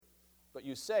But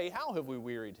you say, how have we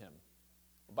wearied him?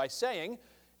 By saying,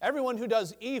 everyone who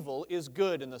does evil is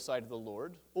good in the sight of the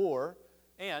Lord,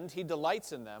 and he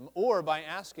delights in them, or by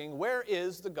asking, where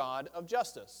is the God of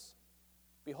justice?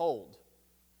 Behold,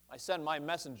 I send my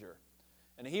messenger,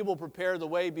 and he will prepare the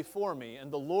way before me,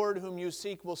 and the Lord whom you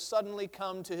seek will suddenly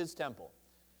come to his temple.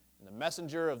 And the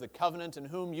messenger of the covenant in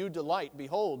whom you delight,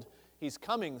 behold, he's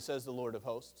coming, says the Lord of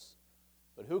hosts.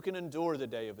 But who can endure the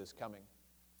day of his coming?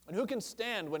 And who can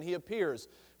stand when he appears?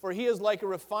 For he is like a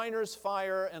refiner's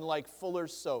fire and like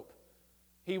fuller's soap.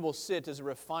 He will sit as a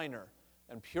refiner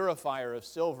and purifier of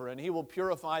silver, and he will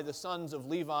purify the sons of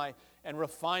Levi and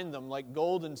refine them like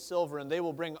gold and silver, and they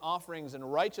will bring offerings in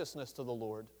righteousness to the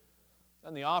Lord.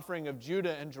 And the offering of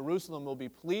Judah and Jerusalem will be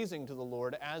pleasing to the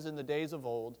Lord, as in the days of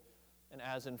old and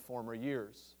as in former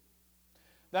years.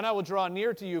 Then I will draw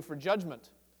near to you for judgment.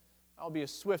 I will be a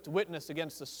swift witness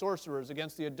against the sorcerers,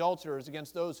 against the adulterers,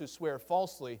 against those who swear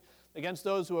falsely, against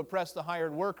those who oppress the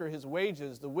hired worker, his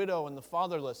wages, the widow and the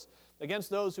fatherless, against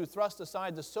those who thrust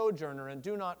aside the sojourner and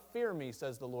do not fear me,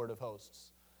 says the Lord of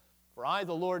hosts. For I,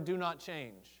 the Lord, do not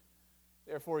change.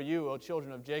 Therefore you, O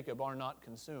children of Jacob, are not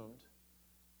consumed.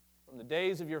 From the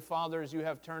days of your fathers you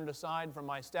have turned aside from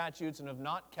my statutes and have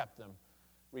not kept them.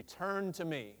 Return to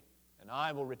me, and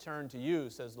I will return to you,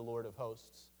 says the Lord of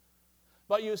hosts.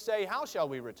 But you say, how shall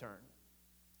we return?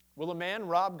 Will a man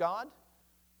rob God?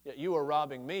 Yet you are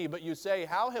robbing me. But you say,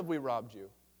 how have we robbed you?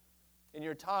 In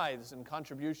your tithes and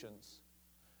contributions.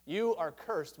 You are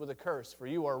cursed with a curse, for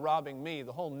you are robbing me,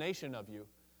 the whole nation of you.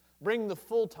 Bring the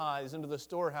full tithes into the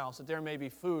storehouse, that there may be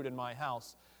food in my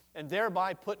house, and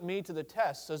thereby put me to the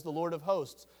test, says the Lord of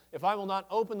hosts, if I will not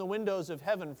open the windows of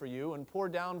heaven for you and pour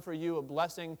down for you a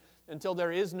blessing until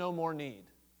there is no more need.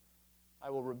 I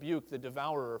will rebuke the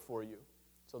devourer for you,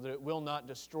 so that it will not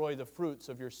destroy the fruits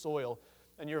of your soil,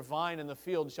 and your vine in the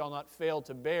field shall not fail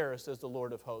to bear, says the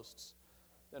Lord of hosts.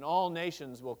 Then all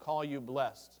nations will call you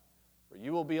blessed, for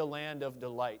you will be a land of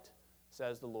delight,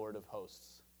 says the Lord of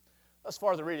hosts. Thus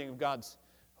far, the reading of God's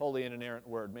holy and inerrant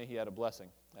word. May he add a blessing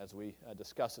as we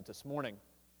discuss it this morning.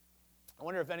 I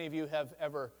wonder if any of you have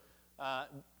ever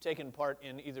taken part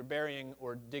in either burying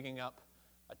or digging up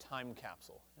a time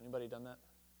capsule. Anybody done that?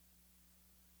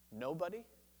 Nobody?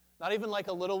 Not even like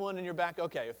a little one in your back?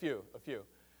 Okay, a few.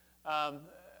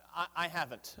 I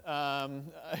haven't.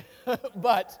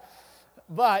 But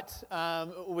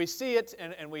we see it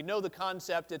and we know the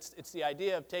concept. It's the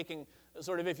idea of taking,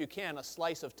 sort of, if you can, a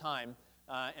slice of time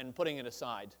and putting it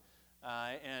aside.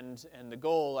 And the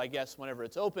goal, I guess, whenever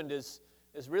it's opened is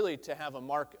really to have a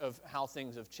mark of how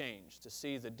things have changed, to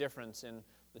see the difference in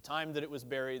the time that it was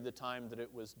buried, the time that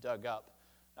it was dug up.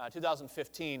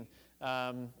 2015,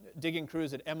 digging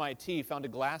crews at MIT found a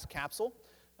glass capsule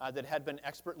that had been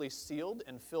expertly sealed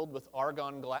and filled with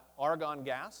argon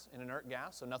gas, an inert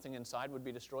gas, so nothing inside would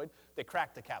be destroyed. They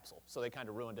cracked the capsule, so they kind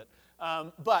of ruined it.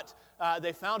 But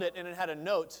they found it, and it had a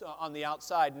note on the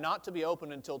outside, not to be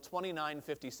opened until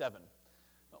 2957,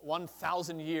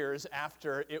 1,000 years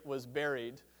after it was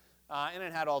buried. And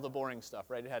it had all the boring stuff,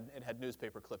 right? It had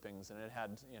newspaper clippings, and it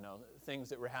had, things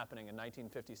that were happening in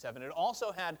 1957. It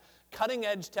also had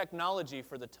cutting-edge technology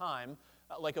for the time,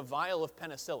 like a vial of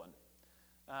penicillin,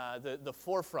 the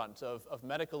forefront of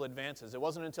medical advances. It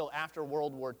wasn't until after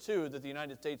World War II that the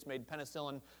United States made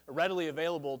penicillin readily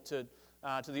available to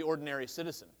the ordinary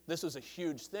citizen. This was a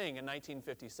huge thing in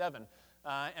 1957.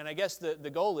 And I guess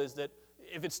the goal is that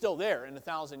if it's still there in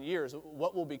 1,000 years,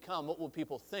 what will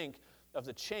people think of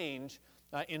the change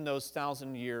in those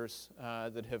 1,000 years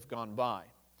that have gone by.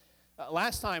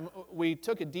 Last time, we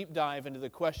took a deep dive into the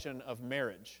question of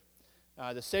marriage,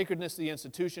 the sacredness of the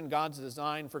institution, God's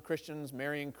design for Christians,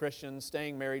 marrying Christians,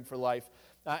 staying married for life.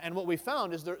 And what we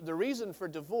found is the reason for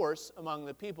divorce among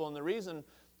the people and the reason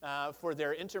for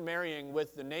their intermarrying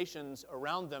with the nations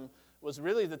around them was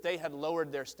really that they had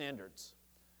lowered their standards.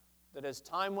 That as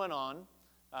time went on,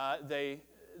 they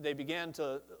began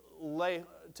to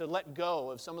let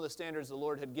go of some of the standards the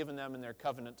Lord had given them in their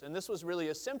covenant. And this was really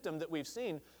a symptom that we've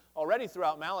seen already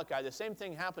throughout Malachi. The same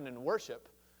thing happened in worship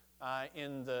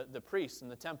in the priests in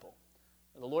the temple.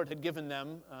 The Lord had given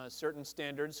them certain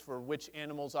standards for which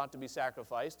animals ought to be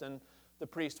sacrificed, and the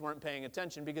priests weren't paying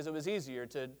attention because it was easier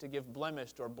to give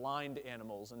blemished or blind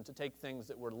animals and to take things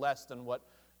that were less than what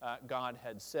God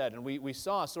had said. And we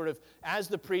saw sort of, as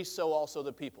the priests, so also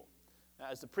the people.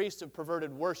 As the priests have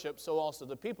perverted worship, so also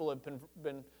the people have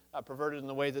been perverted in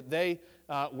the way that they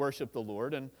worship the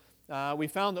Lord. And we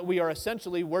found that we are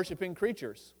essentially worshiping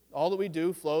creatures. All that we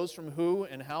do flows from who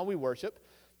and how we worship.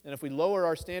 And if we lower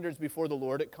our standards before the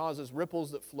Lord, it causes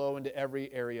ripples that flow into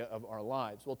every area of our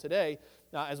lives. Well, today,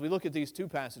 as we look at these two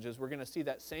passages, we're going to see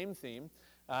that same theme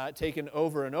taken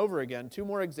over and over again. Two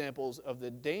more examples of the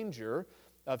danger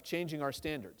of changing our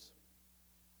standards.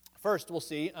 First, we'll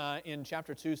see in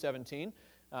chapter 2, 17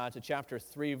 to chapter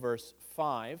 3, verse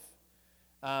 5,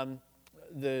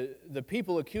 the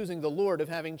people accusing the Lord of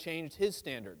having changed his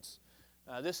standards.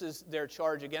 This is their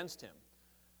charge against him.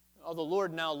 Oh, the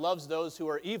Lord now loves those who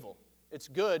are evil. It's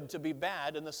good to be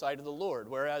bad in the sight of the Lord.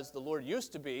 Whereas the Lord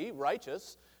used to be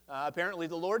righteous, apparently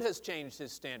the Lord has changed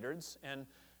his standards.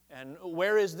 And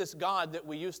where is this God that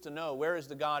we used to know? Where is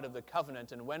the God of the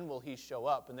covenant, and when will he show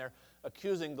up? And they're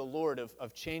accusing the Lord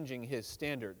of changing his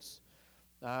standards.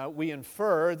 We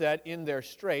infer that in their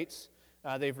straits,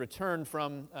 they've returned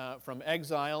from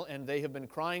exile, and they have been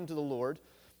crying to the Lord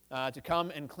to come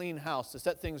and clean house, to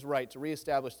set things right, to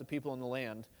reestablish the people in the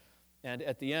land. And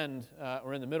at the end,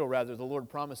 or in the middle rather, the Lord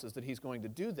promises that he's going to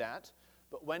do that.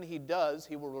 But when he does,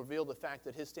 he will reveal the fact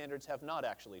that his standards have not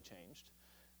actually changed.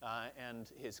 And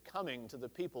his coming to the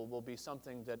people will be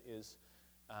something that is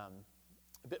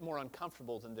a bit more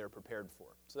uncomfortable than they're prepared for.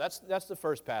 So that's the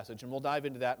first passage, and we'll dive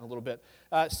into that in a little bit.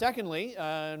 Secondly,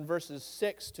 in verses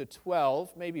 6 to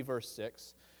 12, maybe verse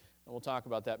 6, and we'll talk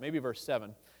about that, maybe verse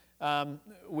 7,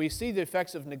 we see the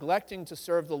effects of neglecting to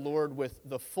serve the Lord with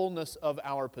the fullness of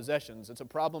our possessions. It's a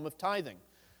problem of tithing.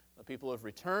 The people have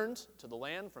returned to the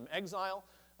land from exile.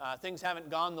 Things haven't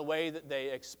gone the way that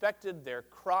they expected. Their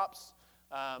crops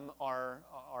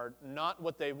are not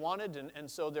what they wanted, and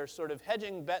so they're sort of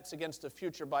hedging bets against the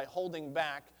future by holding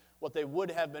back what they would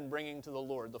have been bringing to the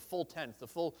Lord, the full tenth, the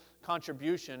full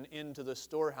contribution into the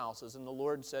storehouses. And the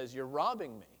Lord says, you're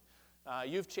robbing me.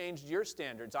 You've changed your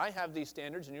standards. I have these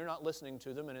standards, and you're not listening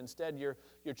to them, and instead you're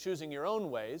choosing your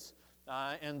own ways,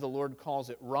 and the Lord calls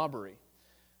it robbery.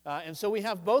 And so we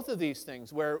have both of these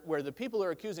things where the people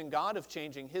are accusing God of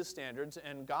changing his standards,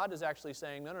 and God is actually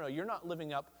saying, no, you're not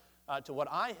living up to what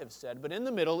I have said. But in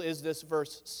the middle is this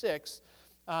verse 6,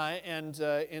 and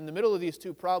in the middle of these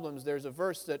two problems, there's a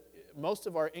verse that most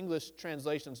of our English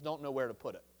translations don't know where to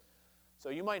put it. So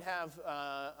you might have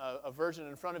a version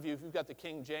in front of you. If you've got the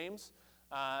King James,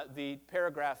 the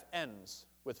paragraph ends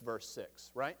with verse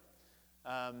 6, right?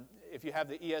 If you have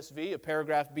the ESV, a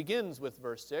paragraph begins with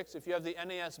verse 6. If you have the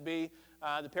NASB,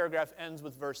 the paragraph ends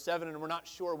with verse 7, and we're not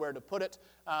sure where to put it.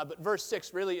 But verse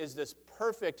 6 really is this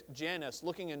perfect Janus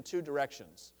looking in two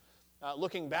directions.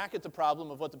 Looking back at the problem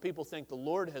of what the people think the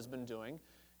Lord has been doing,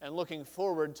 and looking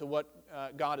forward to what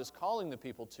God is calling the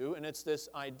people to. And it's this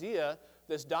idea,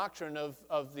 this doctrine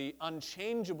of the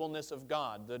unchangeableness of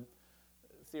God. The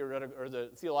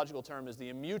theological term is the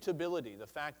immutability, the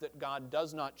fact that God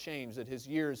does not change, that his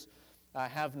years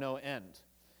have no end.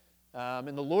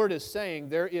 And the Lord is saying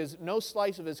there is no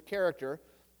slice of his character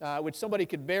which somebody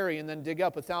could bury and then dig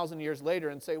up 1,000 years later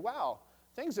and say, wow,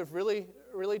 things have really,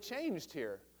 really changed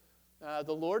here.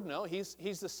 The Lord, no,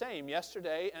 he's the same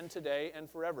yesterday and today and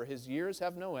forever. His years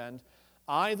have no end.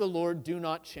 I, the Lord, do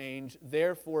not change.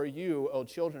 Therefore you, O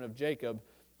children of Jacob,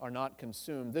 are not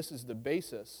consumed. This is the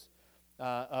basis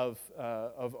of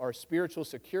our spiritual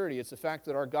security. It's the fact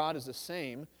that our God is the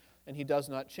same and he does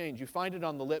not change. You find it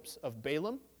on the lips of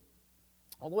Balaam,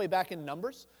 all the way back in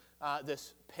Numbers,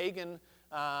 this pagan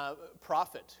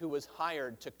prophet who was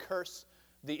hired to curse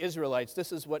the Israelites.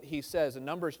 This is what he says in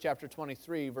Numbers chapter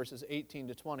 23, verses 18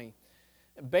 to 20.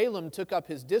 Balaam took up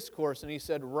his discourse and he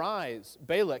said, rise,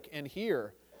 Balak, and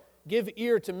hear. Give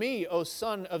ear to me, O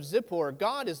son of Zippor.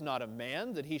 God is not a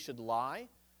man that he should lie,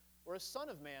 or a son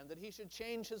of man that he should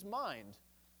change his mind.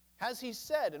 Has he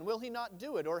said, and will he not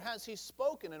do it? Or has he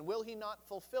spoken, and will he not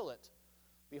fulfill it?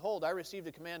 Behold, I received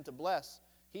a command to bless.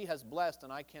 He has blessed,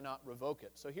 and I cannot revoke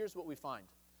it. So here's what we find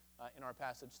in our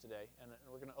passage today, and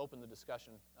we're going to open the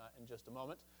discussion in just a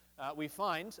moment. We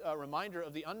find a reminder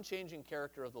of the unchanging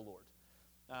character of the Lord.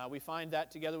 We find that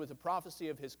together with the prophecy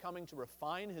of his coming to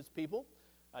refine his people,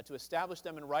 to establish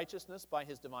them in righteousness by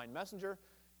his divine messenger,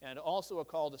 and also a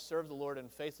call to serve the Lord in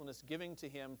faithfulness, giving to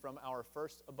him from our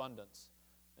first abundance,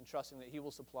 and trusting that he will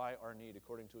supply our need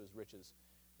according to his riches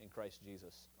in Christ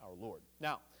Jesus our Lord.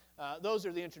 Now, those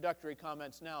are the introductory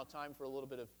comments. Now, time for a little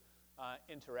bit of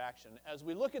interaction. As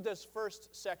we look at this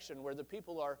first section where the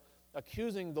people are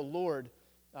accusing the Lord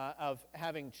of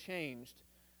having changed,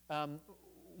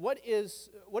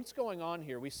 what's going on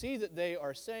here? We see that they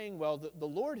are saying, well, the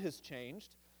Lord has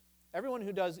changed. Everyone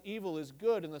who does evil is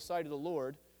good in the sight of the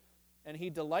Lord, and he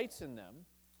delights in them.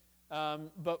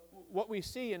 But what we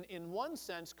see in one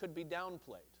sense could be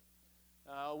downplayed.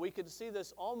 We could see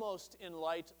this almost in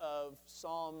light of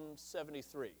Psalm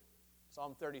 73,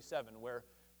 Psalm 37, where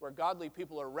where godly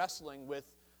people are wrestling with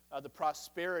the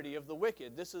prosperity of the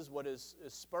wicked. This is what is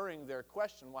spurring their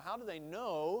question. Well, how do they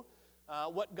know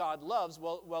what God loves?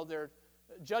 Well, they're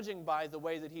judging by the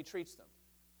way that he treats them.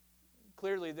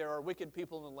 Clearly, there are wicked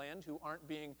people in the land who aren't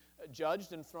being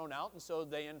judged and thrown out, and so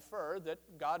they infer that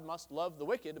God must love the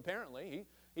wicked, apparently.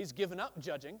 He's given up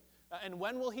judging. And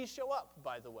when will he show up,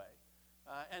 by the way?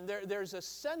 And there's a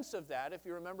sense of that, if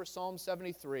you remember Psalm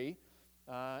 73,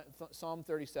 Psalm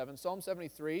 37. Psalm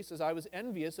 73 says, I was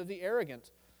envious of the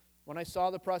arrogant when I saw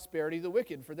the prosperity of the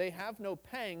wicked, for they have no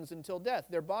pangs until death.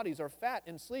 Their bodies are fat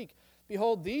and sleek.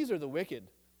 Behold, these are the wicked.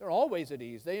 They're always at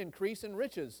ease. They increase in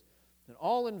riches. And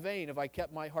all in vain have I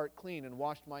kept my heart clean and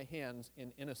washed my hands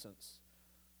in innocence.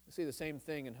 You see the same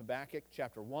thing in Habakkuk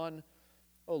chapter 1.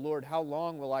 O Lord, how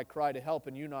long will I cry to help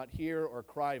and you not hear, or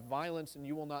cry violence and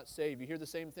you will not save? You hear the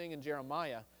same thing in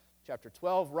Jeremiah chapter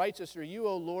 12. Righteous are you,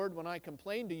 O Lord, when I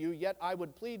complain to you, yet I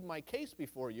would plead my case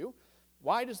before you.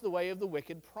 Why does the way of the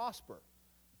wicked prosper?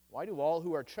 Why do all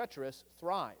who are treacherous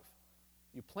thrive?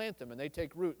 You plant them and they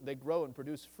take root, and they grow and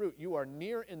produce fruit. You are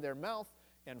near in their mouth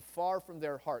and far from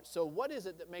their heart. So what is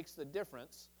it that makes the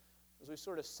difference, as we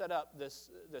sort of set up this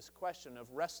question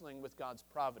of wrestling with God's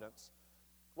providence?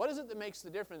 What is it that makes the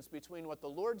difference between what the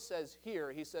Lord says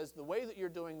here? He says, the way that you're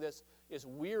doing this is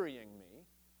wearying me,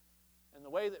 and the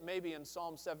way that maybe in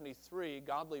Psalm 73,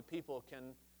 godly people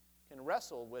can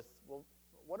wrestle with, well,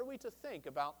 what are we to think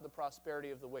about the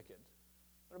prosperity of the wicked?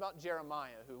 What about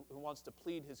Jeremiah, who wants to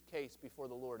plead his case before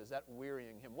the Lord? Is that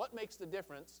wearying him? What makes the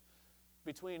difference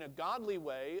between a godly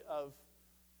way of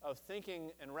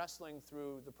thinking and wrestling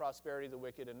through the prosperity of the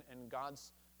wicked and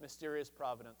God's mysterious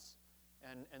providence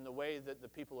and the way that the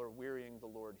people are wearying the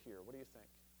Lord here? What do you think?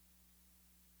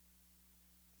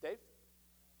 Dave?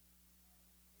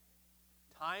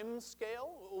 Time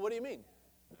scale? What do you mean?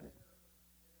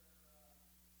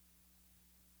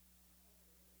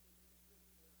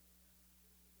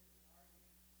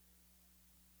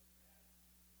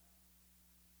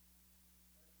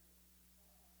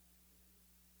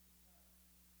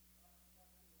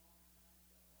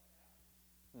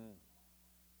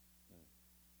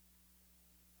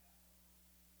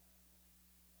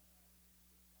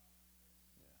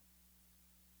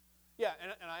 Yeah,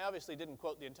 and I obviously didn't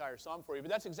quote the entire psalm for you,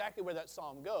 but that's exactly where that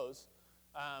psalm goes.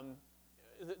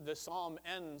 The psalm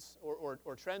ends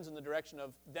or trends in the direction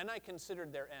of, then I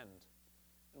considered their end.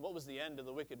 And what was the end of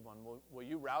the wicked one? Will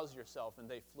you rouse yourself and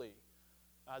they flee?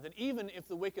 That even if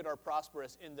the wicked are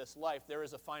prosperous in this life, there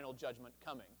is a final judgment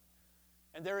coming.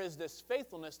 And there is this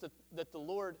faithfulness that the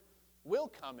Lord will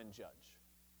come and judge.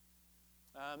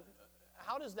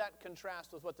 How does that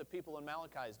contrast with what the people in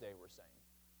Malachi's day were saying?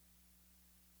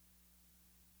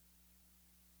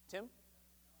 Tim?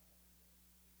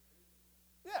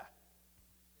 Yeah.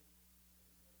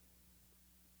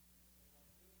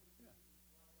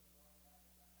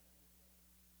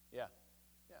 Yeah.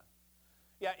 Yeah.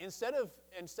 Yeah. Instead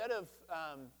of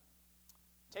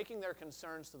taking their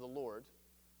concerns to the Lord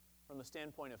from the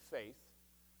standpoint of faith,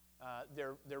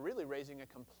 they're really raising a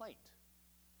complaint.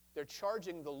 They're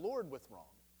charging the Lord with wrong.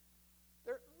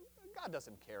 God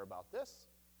doesn't care about this.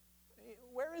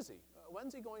 Where is he?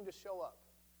 When's he going to show up?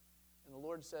 And the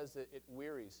Lord says that it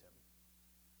wearies him.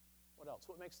 What else?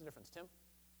 What makes the difference? Tim?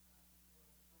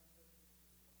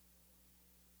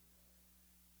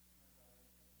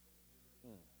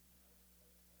 Hmm.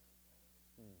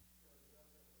 Hmm.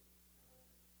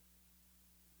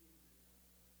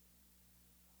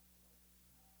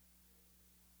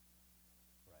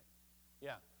 Right.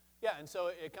 Yeah. Yeah, and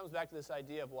so it comes back to this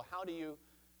idea of, well, how do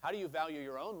you value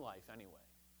your own life anyway?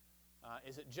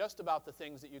 Is it just about the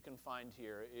things that you can find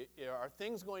here? Are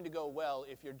things going to go well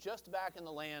if you're just back in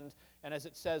the land, and as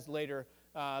it says later,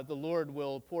 the Lord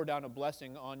will pour down a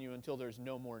blessing on you until there's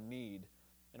no more need,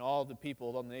 and all the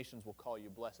people, all the nations will call you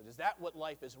blessed? Is that what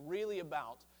life is really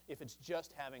about if it's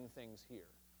just having things here?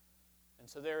 And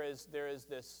so there is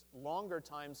this longer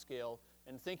time scale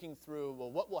in thinking through,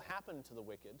 well, what will happen to the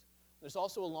wicked? There's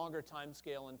also a longer time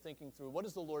scale in thinking through, what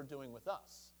is the Lord doing with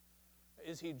us?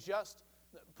 Is he just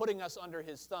putting us under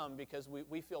his thumb because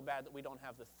we feel bad that we don't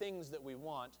have the things that we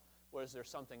want, or is there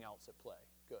something else at play?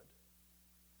 Good.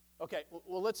 Okay,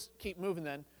 well, let's keep moving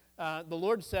then. The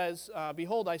Lord says,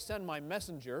 behold, I send my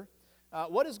messenger.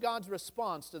 What is God's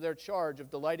response to their charge of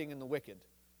delighting in the wicked,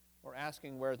 or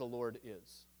asking where the Lord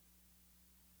is?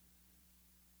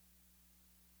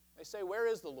 They say, where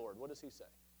is the Lord? What does he say?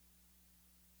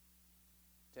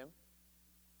 Tim?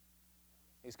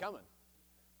 He's coming.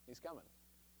 He's coming.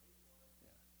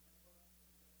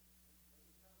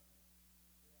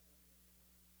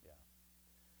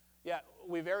 Yeah,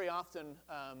 we very often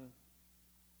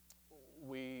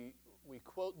we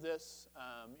quote this.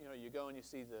 You go and you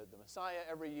see the Messiah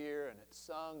every year, and it's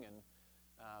sung, and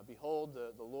behold,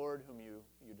 the Lord whom you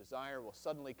desire will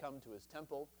suddenly come to his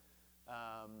temple.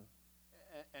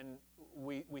 And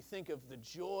we think of the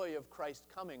joy of Christ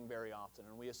coming very often,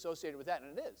 and we associate it with that,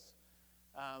 and it is.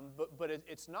 But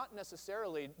it's not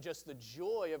necessarily just the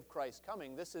joy of Christ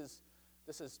coming. This is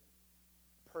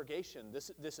purgation.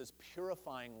 This is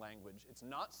purifying language. It's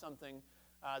not something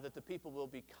that the people will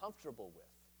be comfortable with.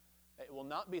 It will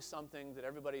not be something that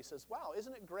everybody says, wow,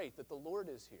 isn't it great that the Lord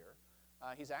is here?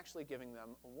 He's actually giving them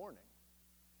a warning.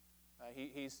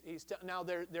 Now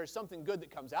there's something good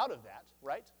that comes out of that,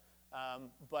 right?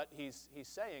 But he's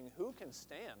saying, who can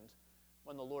stand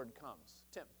when the Lord comes?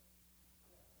 Tim.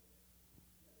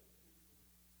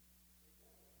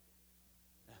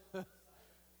 Yeah.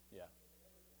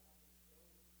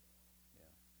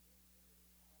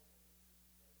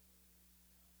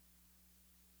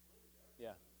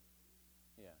 Yeah.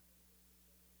 Yeah. Yeah.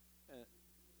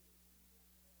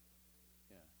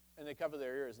 And they cover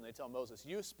their ears and they tell Moses,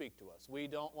 you speak to us. We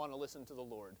don't want to listen to the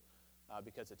Lord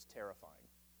because it's terrifying.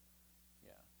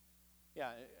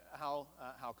 Yeah. How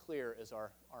clear is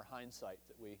our hindsight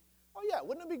that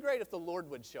wouldn't it be great if the Lord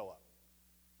would show up?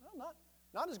 Well,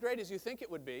 not as great as you think it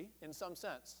would be in some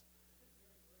sense.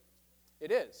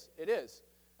 It is.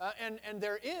 And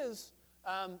there is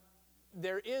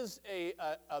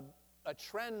a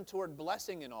trend toward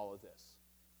blessing in all of this.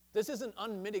 This is an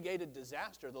unmitigated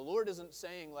disaster. The Lord isn't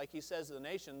saying, like he says to the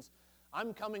nations,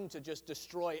 I'm coming to just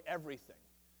destroy everything.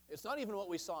 It's not even what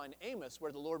we saw in Amos,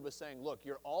 where the Lord was saying, look,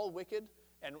 you're all wicked,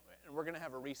 and we're going to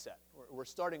have a reset. We're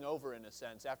starting over in a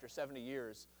sense after 70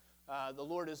 years. The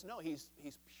Lord he's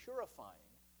purifying.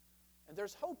 And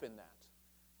there's hope in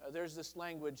that. There's this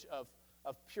language of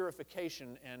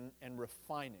purification and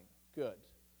refining. Good.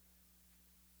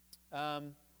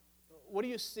 What do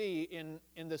you see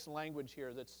in this language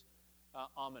here that's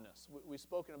ominous? We've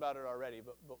spoken about it already,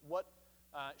 but what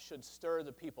should stir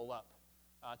the people up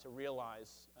to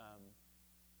realize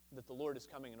that the Lord is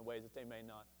coming in a way that they may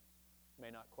not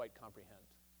quite comprehend?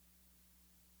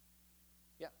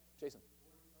 Yeah, Jason.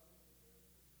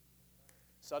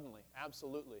 Suddenly,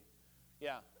 absolutely.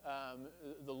 Yeah,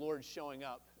 the Lord showing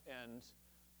up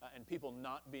and people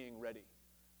not being ready.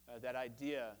 That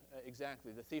idea,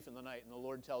 exactly, the thief in the night, and the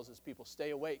Lord tells his people, stay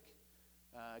awake,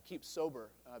 keep sober,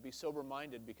 be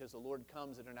sober-minded, because the Lord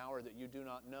comes at an hour that you do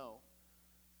not know.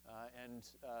 And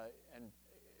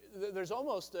there's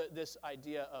almost this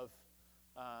idea of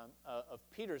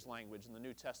Peter's language in the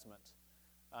New Testament.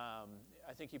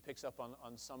 I think he picks up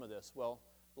on some of this. Well,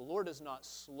 the Lord is not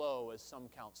slow as some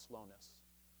count slowness,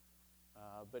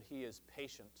 but he is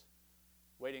patient,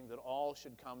 waiting that all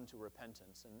should come to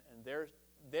repentance. And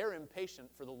they're impatient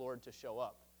for the Lord to show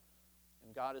up.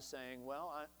 And God is saying,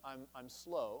 well, I'm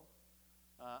slow,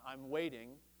 I'm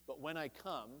waiting, but when I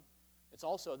come, it's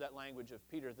also that language of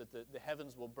Peter that the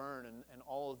heavens will burn and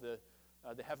all of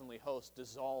the heavenly hosts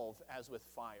dissolve as with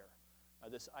fire.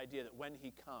 This idea that when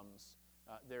he comes,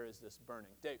 there is this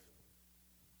burning. Dave.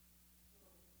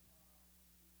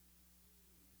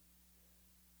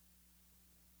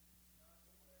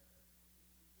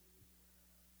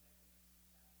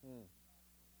 Mm-hmm.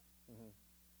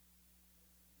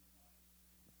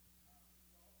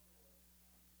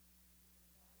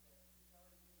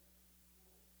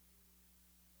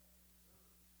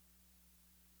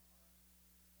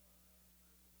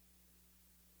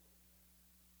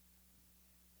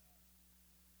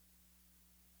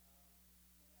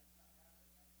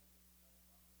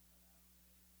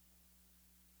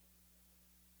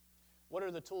 What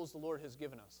are the tools the Lord has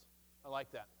given us? I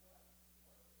like that.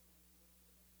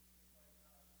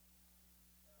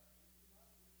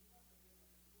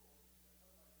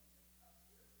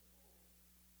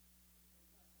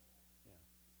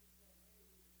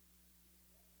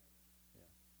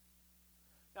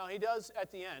 Now, he does,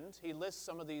 at the end, he lists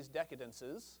some of these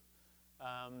decadences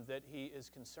that he is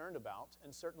concerned about,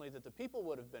 and certainly that the people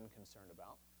would have been concerned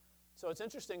about. So it's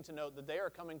interesting to note that they are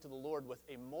coming to the Lord with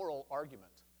a moral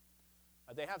argument.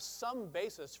 They have some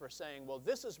basis for saying, well,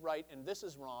 this is right and this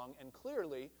is wrong, and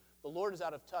clearly the Lord is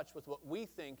out of touch with what we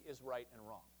think is right and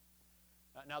wrong.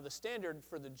 Now, the standard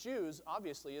for the Jews,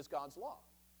 obviously, is God's law.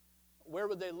 Where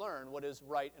would they learn what is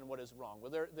right and what is wrong?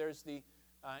 Well, there's the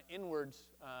inward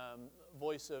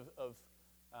voice of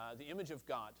the image of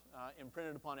God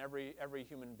imprinted upon every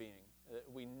human being.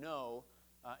 We know,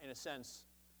 in a sense,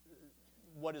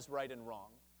 what is right and wrong.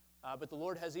 But the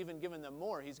Lord has even given them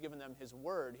more. He's given them His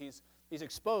Word. He's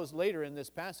exposed later in this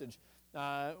passage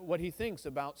what He thinks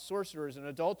about sorcerers and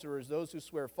adulterers, those who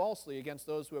swear falsely against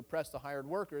those who oppress the hired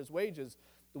workers' wages,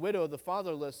 the widow, the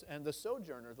fatherless, and the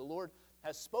sojourner. The Lord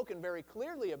has spoken very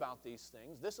clearly about these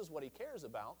things. This is what he cares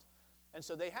about. And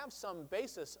so they have some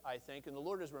basis, I think, and the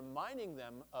Lord is reminding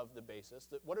them of the basis.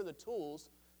 That what are the tools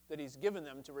that he's given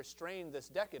them to restrain this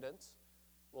decadence?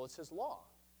 Well, it's his law.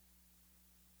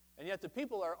 And yet the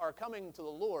people are coming to the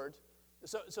Lord.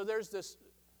 So there's this,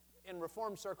 in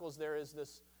Reformed circles, there is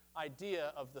this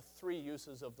idea of the three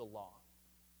uses of the law.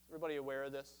 Is everybody aware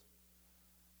of this?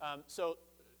 So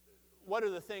what are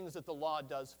the things that the law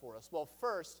does for us? Well,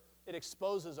 first, it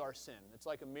exposes our sin. It's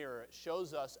like a mirror. It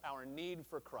shows us our need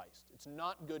for Christ. It's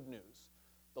not good news.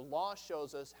 The law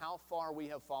shows us how far we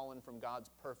have fallen from God's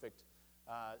perfect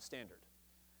standard.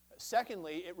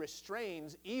 Secondly, it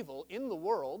restrains evil in the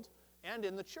world and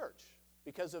in the church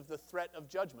because of the threat of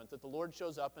judgment, that the Lord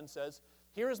shows up and says,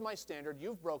 here is my standard,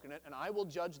 you've broken it, and I will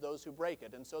judge those who break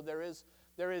it. And so there is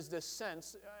this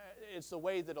sense, it's the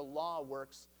way that a law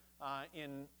works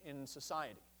in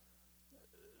society.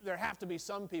 There have to be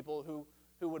some people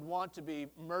who would want to be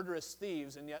murderous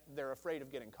thieves, and yet they're afraid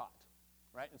of getting caught,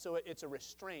 right? And so it's a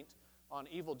restraint on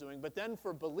evil doing. But then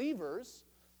for believers,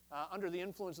 under the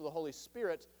influence of the Holy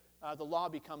Spirit, the law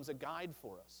becomes a guide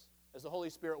for us. As the Holy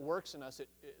Spirit works in us,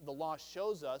 the law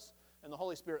shows us, and the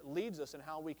Holy Spirit leads us in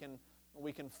how we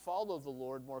can follow the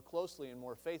Lord more closely and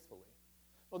more faithfully.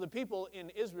 Well, the people in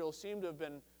Israel seem to have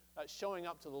been showing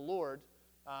up to the Lord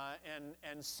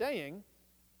and saying,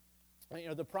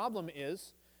 the problem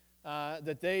is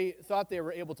that they thought they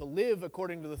were able to live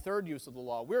according to the third use of the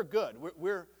law. We're good.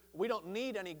 We don't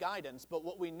need any guidance, but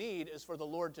what we need is for the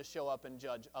Lord to show up and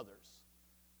judge others.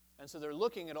 And so they're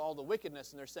looking at all the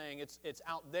wickedness and they're saying, it's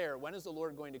out there. When is the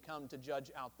Lord going to come to judge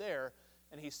out there?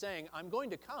 And he's saying, I'm going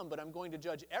to come, but I'm going to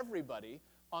judge everybody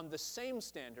on the same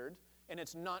standard, and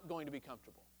it's not going to be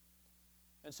comfortable.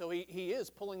 And so he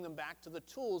is pulling them back to the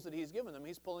tools that he's given them.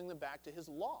 He's pulling them back to his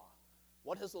law.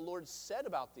 What has the Lord said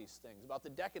about these things, about the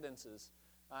decadences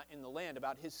in the land,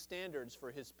 about his standards for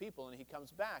his people? And he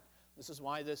comes back. This is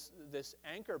why this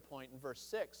anchor point in verse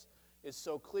 6 is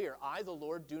so clear. I, the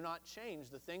Lord, do not change.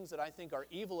 The things that I think are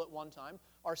evil at one time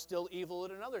are still evil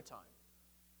at another time.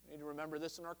 We need to remember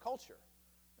this in our culture.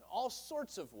 In all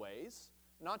sorts of ways,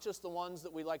 not just the ones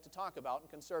that we like to talk about in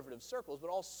conservative circles, but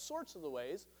all sorts of the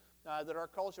ways that our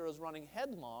culture is running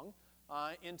headlong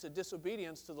into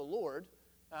disobedience to the Lord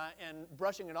and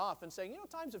brushing it off and saying,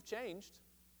 times have changed.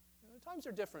 Times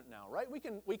are different now, right? We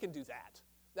can do that.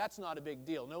 That's not a big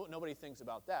deal. Nobody thinks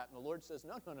about that. And the Lord says,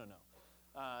 no.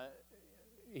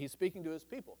 He's speaking to his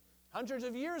people. Hundreds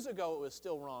of years ago, it was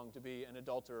still wrong to be an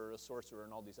adulterer or a sorcerer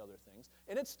and all these other things.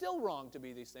 And it's still wrong to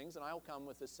be these things, and I'll come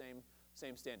with the same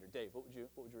standard. Dave, what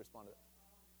would you respond to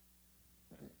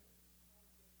that?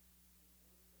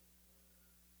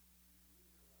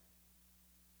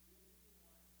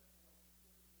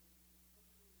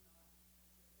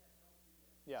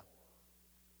 Yeah.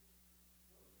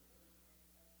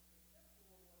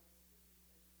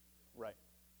 Right.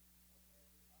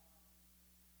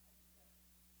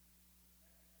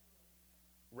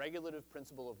 Regulative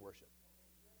principle of worship.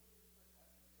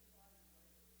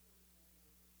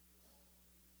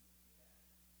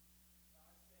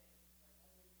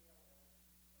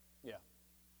 Yeah.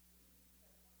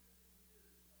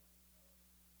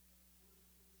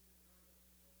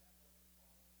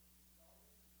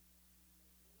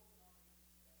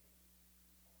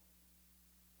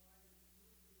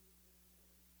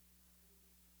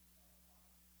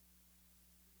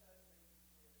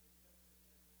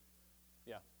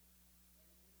 Yeah.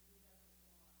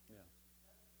 Yeah.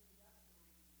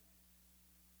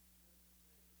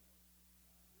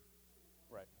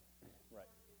 Right. Right.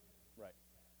 Right.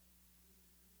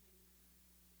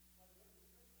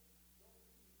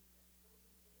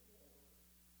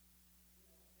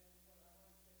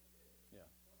 Yeah.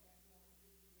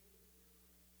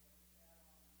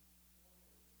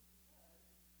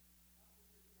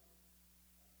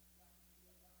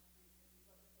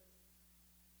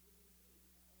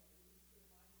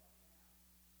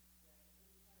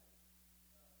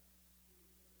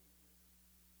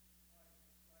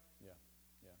 Yeah.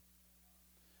 Yeah.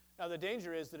 Now, the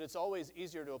danger is that it's always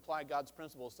easier to apply God's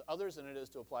principles to others than it is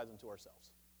to apply them to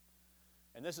ourselves.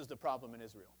 And this is the problem in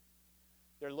Israel.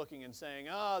 They're looking and saying,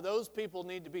 those people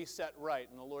need to be set right.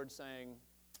 And the Lord's saying,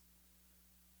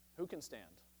 who can stand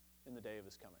in the day of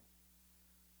his coming?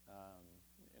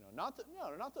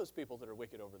 Not those people that are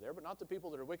wicked over there, but not the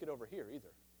people that are wicked over here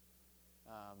either.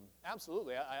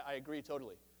 Absolutely, I agree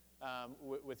totally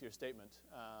with your statement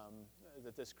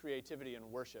that this creativity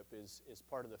in worship is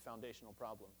part of the foundational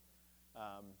problem.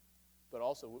 But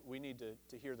also, we need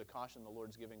to hear the caution the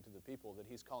Lord's giving to the people that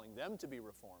he's calling them to be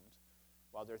reformed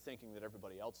while they're thinking that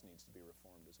everybody else needs to be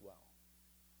reformed as well.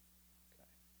 Okay.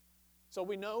 So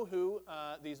we know who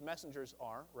these messengers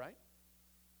are, right?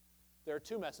 There are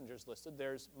two messengers listed.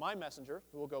 There's my messenger,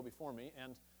 who will go before me,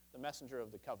 and the messenger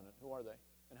of the covenant. Who are they,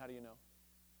 and how do you know?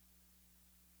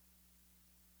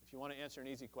 If you want to answer an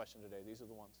easy question today, these are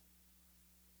the ones.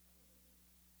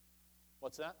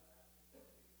 What's that?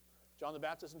 John the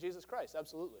Baptist and Jesus Christ,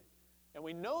 absolutely. And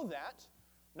we know that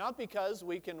not because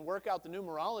we can work out the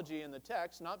numerology in the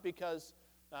text, not because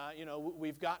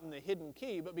we've gotten the hidden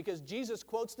key, but because Jesus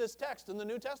quotes this text in the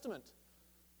New Testament.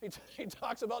 He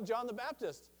talks about John the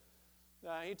Baptist.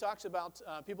 He talks about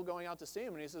people going out to see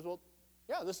him, and he says, well,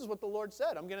 yeah, this is what the Lord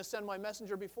said. I'm going to send my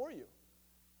messenger before you.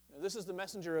 This is the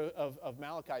messenger of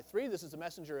Malachi 3. This is the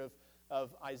messenger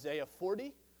of Isaiah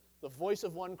 40, the voice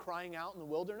of one crying out in the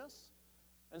wilderness.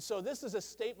 And so this is a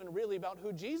statement really about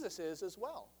who Jesus is as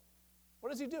well.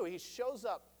 What does he do? He shows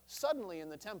up suddenly in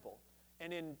the temple.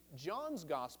 And in John's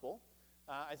gospel,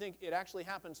 I think it actually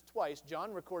happens twice.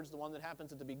 John records the one that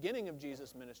happens at the beginning of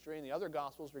Jesus' ministry, and the other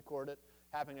gospels record it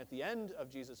happening at the end of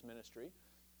Jesus' ministry.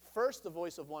 First, the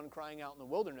voice of one crying out in the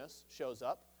wilderness shows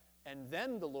up, and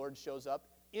then the Lord shows up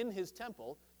in his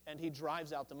temple, and he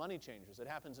drives out the money changers. It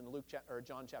happens in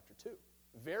John chapter 2,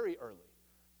 very early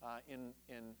in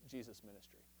Jesus'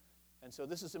 ministry. And so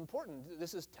this is important.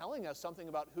 This is telling us something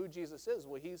about who Jesus is.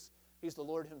 Well, he's the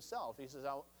Lord himself. He says,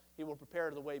 he will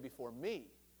prepare the way before me.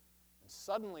 And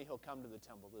suddenly he'll come to the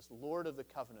temple, this Lord of the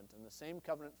covenant, and the same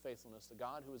covenant faithfulness, the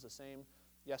God who is the same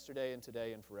yesterday and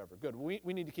today and forever. Good. We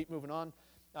need to keep moving on.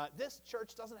 This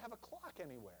church doesn't have a clock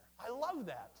anywhere. I love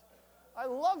that. I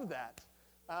love that.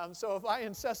 So if I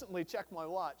incessantly check my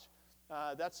watch,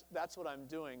 that's what I'm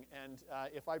doing. And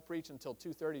if I preach until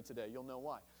 2:30 today, you'll know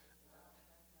why.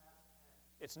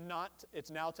 It's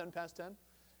now 10 past 10?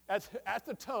 At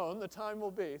the tone, the time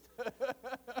will be.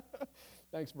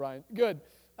 Thanks, Brian. Good.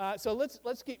 So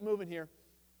let's keep moving here.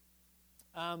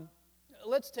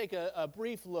 Let's take a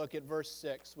brief look at verse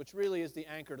 6, which really is the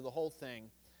anchor to the whole thing.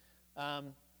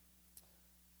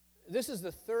 This is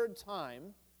the third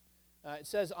time. It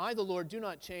says, I, the Lord, do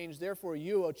not change, therefore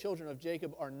you, O children of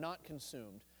Jacob, are not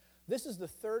consumed. This is the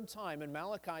third time in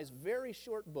Malachi's very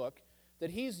short book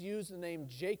that he's used the name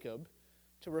Jacob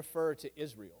to refer to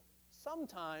Israel.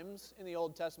 Sometimes in the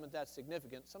Old Testament that's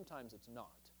significant, sometimes it's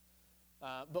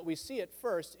not. But we see it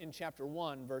first in chapter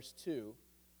 1, verse 2.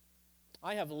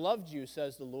 I have loved you,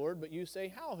 says the Lord, but you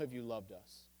say, how have you loved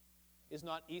us? Is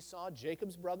not Esau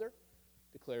Jacob's brother?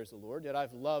 Declares the Lord. Yet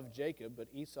I've loved Jacob, but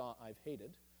Esau I've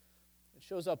hated. It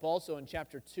shows up also in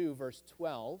chapter 2, verse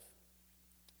 12.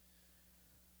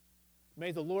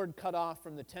 May the Lord cut off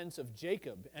from the tents of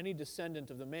Jacob any descendant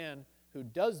of the man who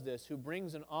does this, who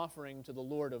brings an offering to the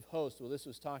Lord of hosts. Well, this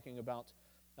was talking about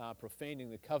profaning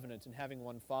the covenant and having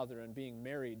one father and being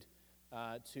married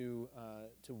to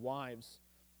wives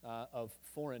of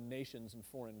foreign nations and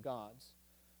foreign gods.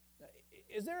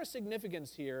 Is there a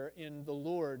significance here in the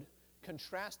Lord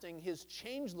contrasting his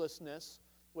changelessness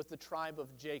with the tribe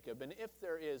of Jacob? And if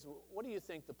there is, what do you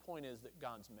think the point is that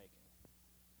God's making?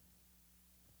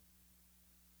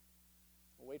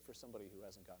 We'll wait for somebody who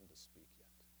hasn't gotten to speak yet.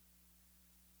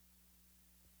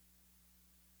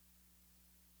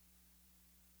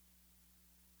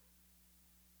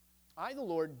 I, the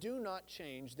Lord, do not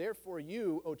change. Therefore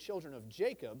you, O children of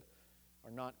Jacob,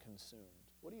 are not consumed.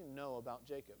 What do you know about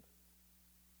Jacob?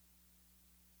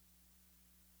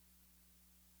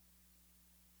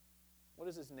 What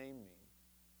does his name mean?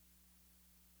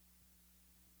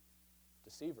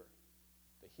 Deceiver,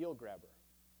 the heel grabber,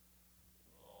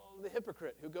 the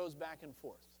hypocrite who goes back and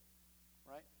forth,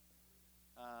 right?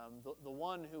 The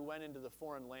one who went into the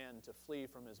foreign land to flee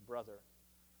from his brother.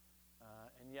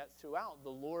 And yet throughout,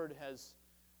 the Lord has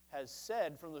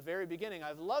said from the very beginning,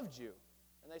 I've loved you.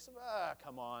 And they said,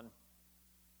 come on.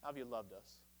 How have you loved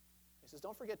us? He says,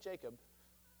 don't forget Jacob.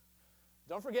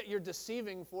 Don't forget your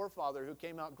deceiving forefather who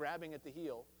came out grabbing at the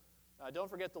heel. Don't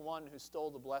forget the one who stole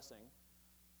the blessing.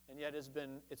 And yet it's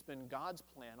been God's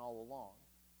plan all along.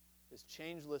 His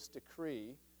changeless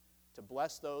decree to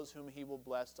bless those whom he will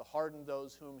bless, to harden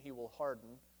those whom he will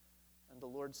harden. And the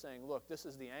Lord saying, look, this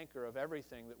is the anchor of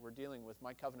everything that we're dealing with,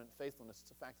 my covenant faithfulness. It's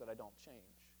the fact that I don't change.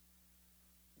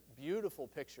 Beautiful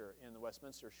picture in the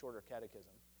Westminster Shorter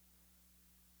Catechism.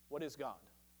 What is God?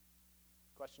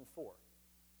 Question 4.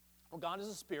 Well, God is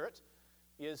a spirit.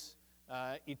 He is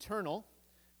eternal,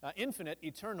 infinite,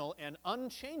 eternal, and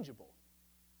unchangeable.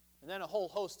 And then a whole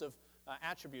host of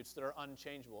attributes that are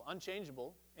unchangeable.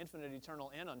 Unchangeable, infinite,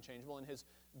 eternal, and unchangeable in his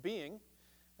being,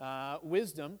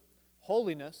 wisdom,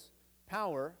 holiness,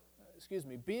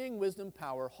 being, wisdom,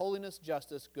 power, holiness,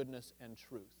 justice, goodness, and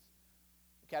truth.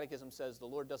 Catechism says the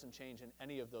Lord doesn't change in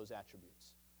any of those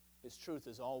attributes. His truth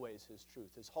is always His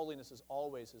truth. His holiness is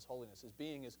always His holiness. His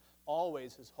being is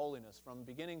always His holiness. From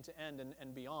beginning to end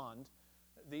and beyond,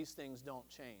 these things don't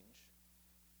change.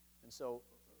 And so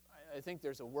I think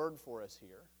there's a word for us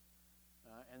here,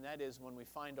 and that is when we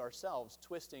find ourselves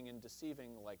twisting and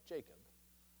deceiving like Jacob,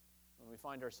 when we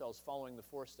find ourselves following the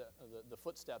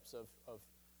footsteps of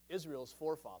Israel's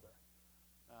forefather.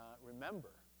 Remember,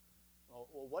 well,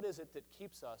 what is it that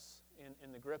keeps us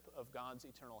in the grip of God's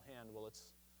eternal hand? Well,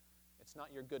 it's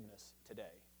not your goodness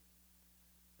today,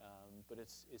 but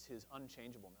it's His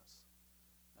unchangeableness.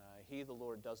 He, the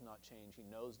Lord, does not change. He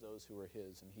knows those who are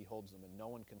His, and He holds them, and no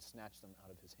one can snatch them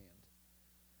out of His hand.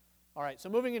 All right, so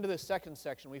moving into this second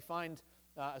section, we find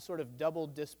a sort of double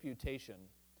disputation.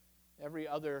 Every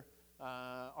other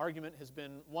argument has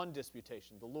been one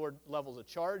disputation. The Lord levels a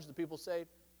charge. The people say,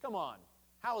 come on,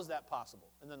 how is that possible?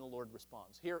 And then the Lord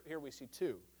responds. Here we see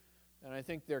two, and I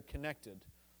think they're connected.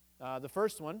 The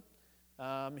first one,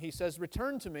 He says,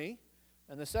 return to me.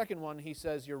 And the second one, He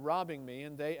says, you're robbing me.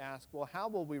 And they ask, well, how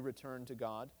will we return to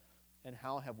God, and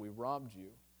how have we robbed you?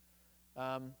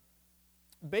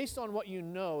 Based on what you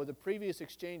know, the previous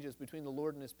exchanges between the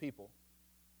Lord and His people,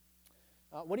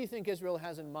 what do you think Israel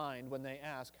has in mind when they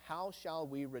ask, how shall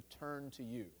we return to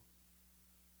you?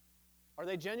 Are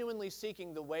they genuinely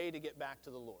seeking the way to get back to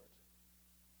the Lord?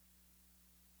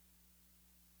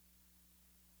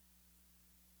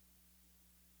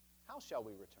 How shall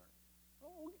we return?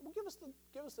 Well, give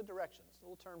us the directions.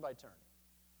 We'll turn by turn.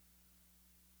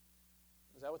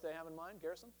 Is that what they have in mind,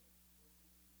 Garrison?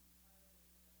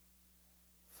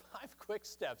 5 quick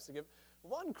steps to give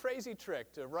one crazy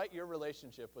trick to right your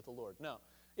relationship with the Lord. No,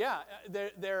 yeah,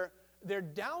 they're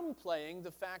downplaying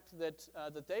the fact that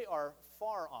they are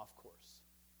far off course.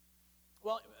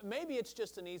 Well, maybe it's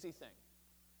just an easy thing.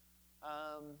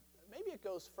 Maybe it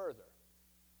goes further.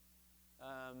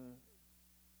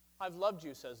 I've loved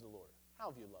you, says the Lord. How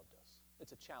have you loved us?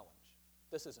 It's a challenge.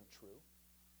 This isn't true.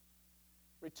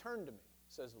 Return to me,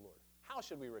 says the Lord. How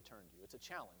should we return to you? It's a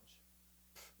challenge.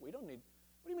 We don't need,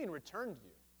 what do you mean return to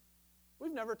you?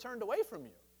 We've never turned away from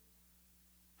you.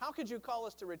 How could you call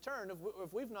us to return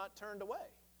if we've not turned away?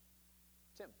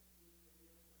 Tim?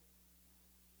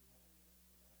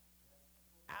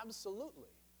 Absolutely.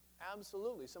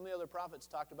 Absolutely. Some of the other prophets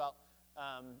talked about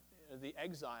the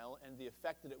exile and the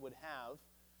effect that it would have.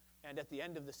 And at the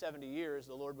end of the 70 years,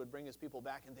 the Lord would bring His people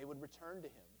back and they would return to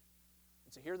Him.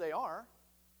 And so here they are.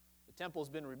 The temple's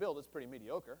been rebuilt. It's pretty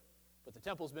mediocre. But the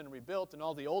temple's been rebuilt and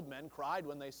all the old men cried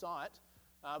when they saw it.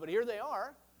 But here they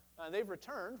are. They've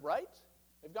returned, right?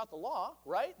 They've got the law,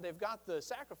 right? They've got the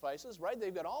sacrifices, right?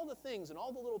 They've got all the things and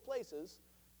all the little places.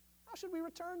 How should we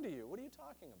return to you? What are you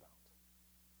talking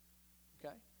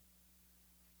about?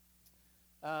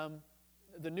 Okay.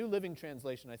 The New Living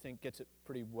Translation, I think, gets it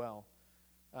pretty well.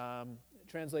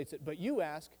 Translates it, but you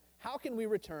ask, how can we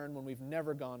return when we've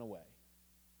never gone away?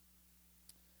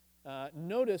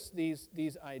 Notice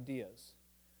these ideas.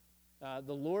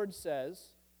 The Lord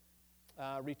says,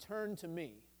 return to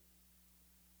me.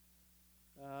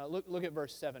 Look at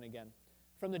verse 7 again.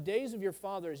 From the days of your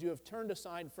fathers you have turned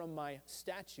aside from my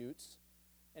statutes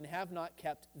and have not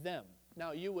kept them.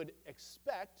 Now you would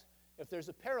expect, if there's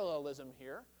a parallelism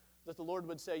here, that the Lord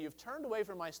would say, you've turned away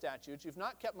from my statutes, you've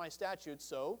not kept my statutes,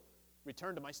 so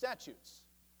return to my statutes.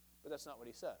 But that's not what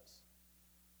He says.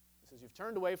 He says, you've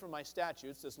turned away from my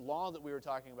statutes, this law that we were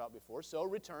talking about before, so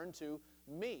return to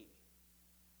me.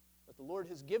 That the Lord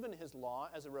has given His law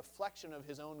as a reflection of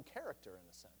His own character, in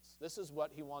a sense. This is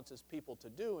what He wants His people to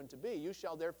do and to be. You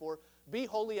shall therefore be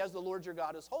holy as the Lord your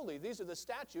God is holy. These are the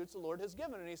statutes the Lord has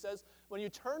given. And He says, when you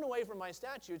turn away from my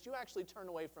statutes, you actually turn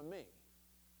away from me.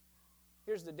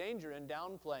 Here's the danger in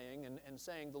downplaying and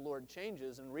saying the Lord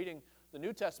changes and reading the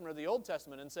New Testament or the Old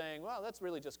Testament and saying, well, that's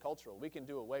really just cultural. We can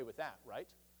do away with that, right?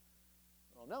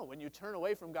 Well, no. When you turn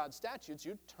away from God's statutes,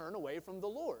 you turn away from the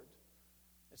Lord.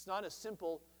 It's not a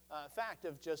simple fact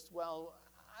of just, well,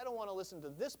 I don't want to listen to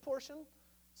this portion,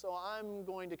 so I'm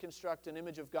going to construct an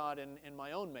image of God in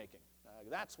my own making.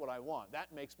 That's what I want.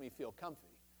 That makes me feel comfy.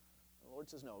 The Lord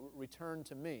says, no, return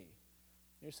to me.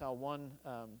 Here's how one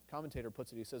commentator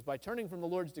puts it. He says, by turning from the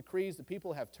Lord's decrees, the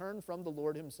people have turned from the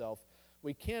Lord Himself.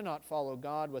 We cannot follow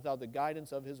God without the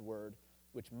guidance of His word,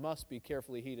 which must be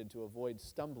carefully heeded to avoid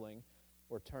stumbling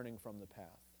or turning from the path.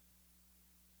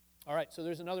 All right, so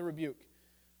there's another rebuke,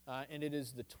 and it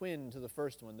is the twin to the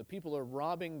first one. The people are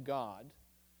robbing God.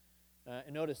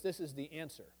 And notice this is the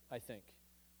answer, I think,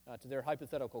 to their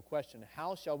hypothetical question.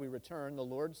 How shall we return? The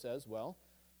Lord says, well,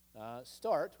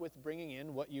 start with bringing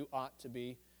in what you ought to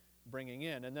be bringing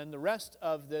in. And then the rest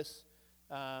of this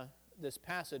this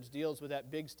passage deals with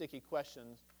that big sticky question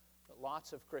that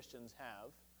lots of Christians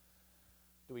have.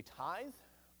 Do we tithe?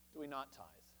 Do we not tithe?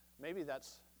 Maybe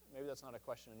that's not a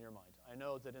question in your mind. I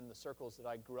know that in the circles that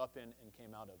I grew up in and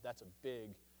came out of, that's a big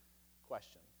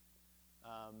question.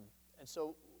 And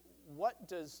so what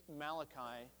does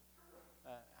Malachi,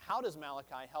 how does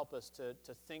Malachi help us to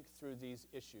think through these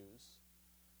issues?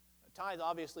 Tithe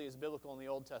obviously is biblical in the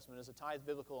Old Testament. Is a tithe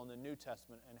biblical in the New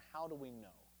Testament? And how do we know?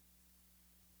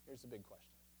 Here's the big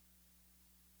question.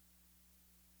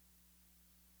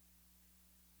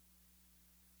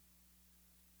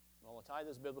 Well, a tithe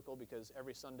is biblical because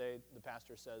every Sunday the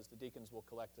pastor says the deacons will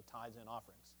collect the tithes and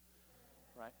offerings.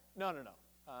 Right? No.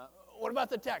 What about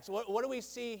the text? What do we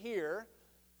see here?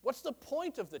 What's the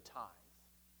point of the tithe?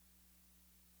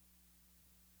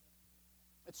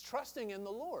 It's trusting in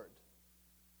the Lord.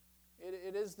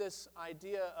 It is this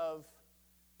idea of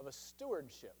a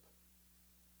stewardship.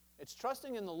 It's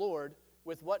trusting in the Lord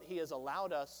with what He has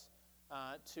allowed us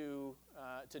to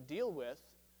deal with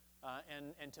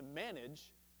and to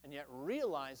manage, and yet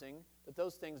realizing that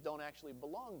those things don't actually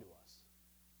belong to us,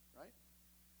 right?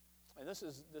 And this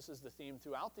is the theme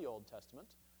throughout the Old Testament.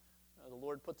 The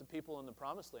Lord put the people in the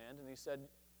Promised Land, and He said,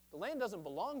 the land doesn't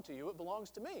belong to you, it belongs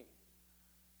to me.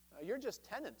 You're just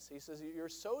tenants. He says you're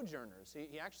sojourners.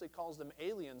 He actually calls them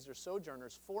aliens or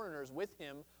sojourners, foreigners with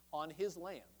Him on His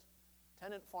land,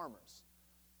 tenant farmers.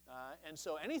 And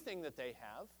so anything that they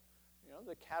have,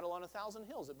 the cattle on 1,000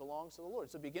 hills, it belongs to the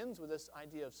Lord. So it begins with this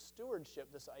idea of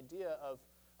stewardship, this idea of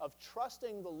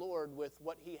trusting the Lord with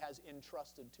what He has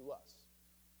entrusted to us.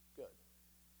 Good.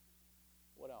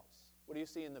 What else? What do you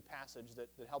see in the passage that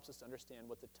helps us to understand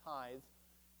what the tithe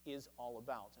is all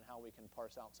about and how we can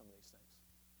parse out some of these things?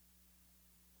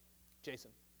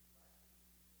 Jason.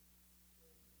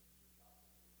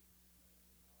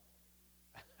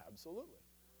 Absolutely.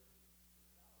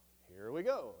 Here we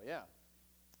go. Yeah.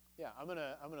 I'm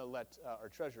gonna let our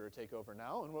treasurer take over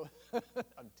now, and we'll.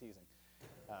 I'm teasing.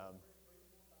 Yeah.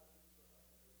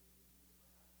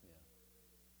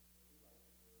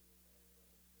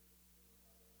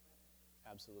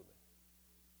 Absolutely.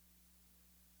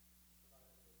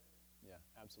 Yeah,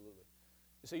 absolutely.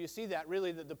 So you see that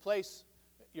really the place.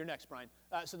 You're next, Brian.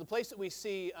 So the place that we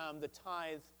see the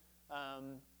tithe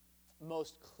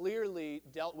most clearly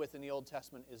dealt with in the Old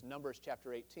Testament is Numbers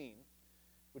chapter 18,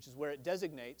 which is where it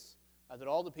designates that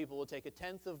all the people will take a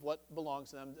tenth of what belongs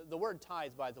to them. The word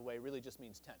tithe, by the way, really just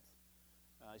means tenth.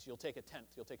 So you'll take a tenth,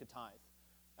 you'll take a tithe.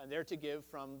 And they're to give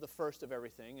from the first of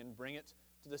everything and bring it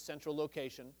to the central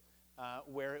location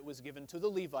where it was given to the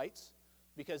Levites,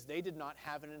 because they did not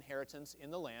have an inheritance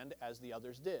in the land as the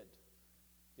others did.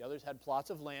 The others had plots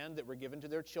of land that were given to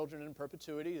their children in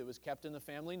perpetuity. That was kept in the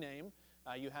family name.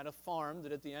 You had a farm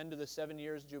that at the end of the 7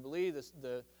 years Jubilee,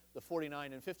 the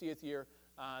 49 and 50th year,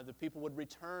 the people would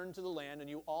return to the land, and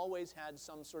you always had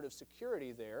some sort of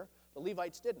security there. The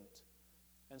Levites didn't.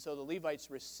 And so the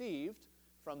Levites received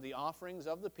from the offerings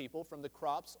of the people, from the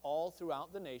crops all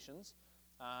throughout the nations,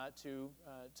 to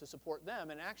support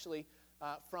them. And actually,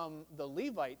 from the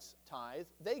Levites' tithe,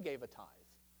 they gave a tithe.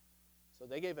 So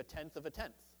they gave a tenth of a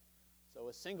tenth. So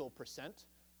a single percent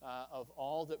of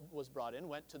all that was brought in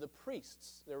went to the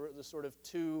priests. There were the sort of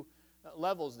two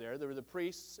levels there. There were the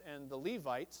priests and the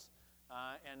Levites,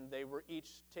 and they were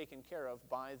each taken care of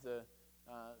by the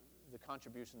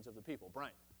contributions of the people.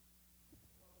 Brian.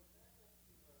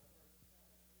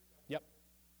 Yep.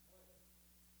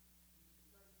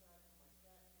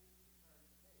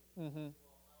 Mm-hmm.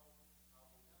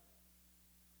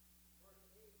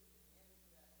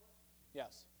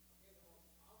 Yes.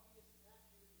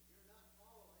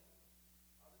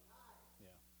 Yeah.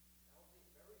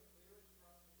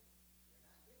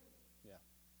 Yeah.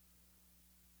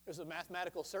 There's a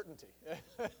mathematical certainty.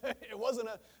 It wasn't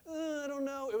I don't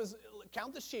know. It was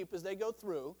count the sheep as they go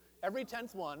through. Every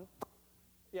 10th one.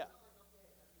 Yeah.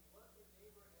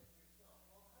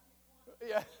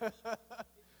 Yeah.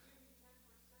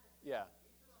 Yeah.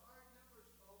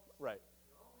 Right.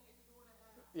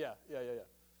 Yeah.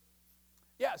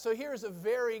 Yeah, so here's a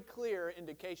very clear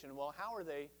indication. Well, how are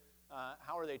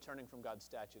they turning from God's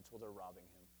statutes? Well, they're robbing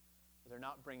Him. They're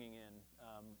not bringing in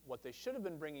what they should have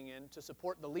been bringing in to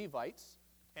support the Levites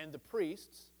and the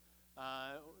priests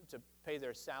to pay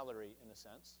their salary, in a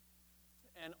sense.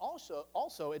 And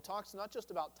also, it talks not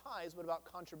just about tithes, but about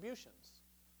contributions.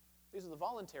 These are the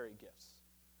voluntary gifts.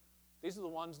 These are the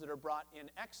ones that are brought in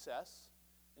excess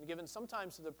and given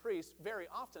sometimes to the priest. Very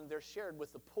often, they're shared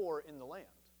with the poor in the land.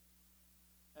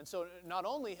 And so not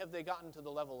only have they gotten to the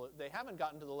level, they haven't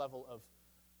gotten to the level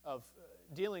of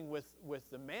dealing with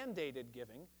the mandated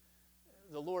giving.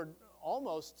 The Lord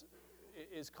almost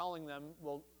is calling them,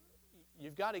 well,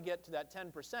 you've got to get to that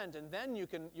 10%, and then you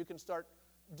can start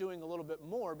doing a little bit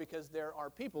more, because there are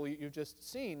people you've just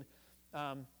seen,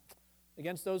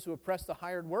 against those who oppress the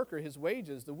hired worker, his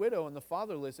wages, the widow and the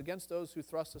fatherless, against those who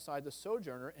thrust aside the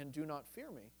sojourner and do not fear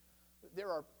me. There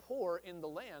are poor in the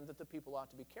land that the people ought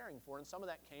to be caring for, and some of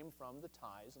that came from the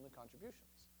tithes and the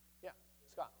contributions. Yeah,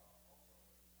 Scott.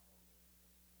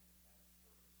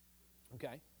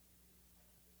 Okay.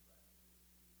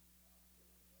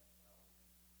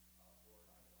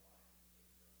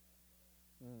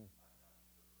 Mm.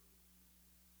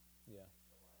 Yeah.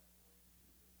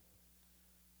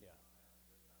 Yeah.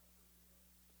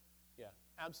 Yeah,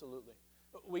 absolutely.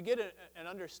 We get an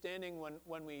understanding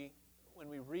when we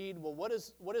read, well, what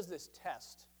is this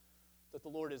test that the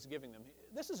Lord is giving them?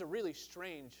 This is a really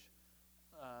strange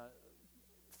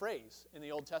phrase in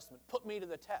the Old Testament. Put me to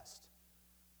the test.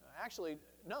 Actually,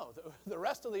 no. The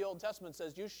rest of the Old Testament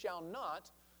says, you shall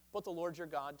not put the Lord your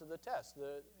God to the test.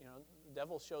 The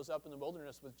devil shows up in the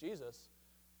wilderness with Jesus.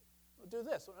 Do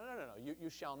this. No. You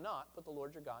shall not put the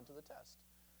Lord your God to the test.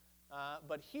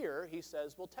 But here he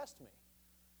says, well, test me.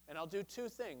 And I'll do two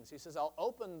things. He says, I'll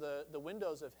open the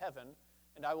windows of heaven,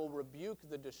 and I will rebuke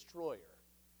the destroyer.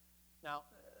 Now,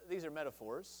 these are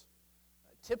metaphors.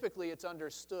 Typically, it's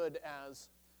understood as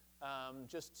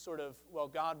just sort of, well,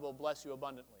 God will bless you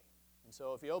abundantly. And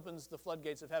so if he opens the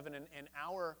floodgates of heaven in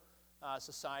our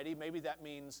society, maybe that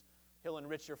means he'll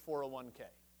enrich your 401k.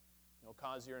 He'll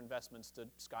cause your investments to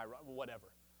skyrocket,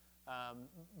 whatever.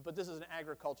 But this is an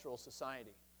agricultural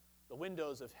society. The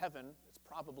windows of heaven, it's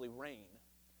probably rain.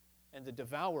 And the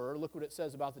devourer, look what it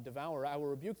says about the devourer. I will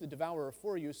rebuke the devourer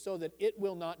for you, so that it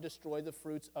will not destroy the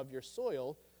fruits of your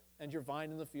soil, and your vine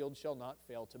in the field shall not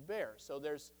fail to bear. So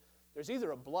there's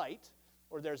either a blight,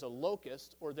 or there's a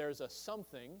locust, or there's a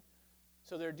something.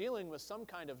 So they're dealing with some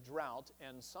kind of drought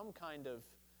and some kind of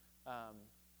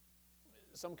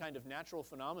natural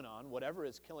phenomenon, whatever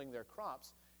is killing their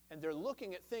crops. And they're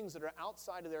looking at things that are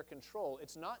outside of their control.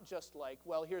 It's not just like,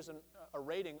 well, here's a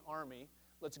raiding army.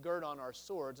 Let's gird on our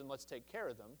swords and let's take care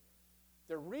of them.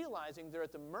 They're realizing they're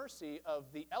at the mercy of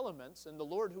the elements and the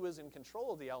Lord who is in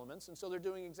control of the elements. And so they're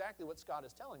doing exactly what Scott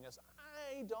is telling us.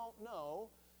 I don't know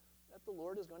that the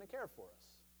Lord is going to care for us.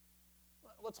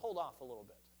 Let's hold off a little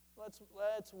bit.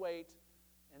 Let's wait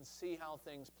and see how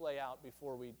things play out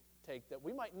before we take that.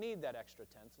 We might need that extra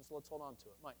tenth, and so let's hold on to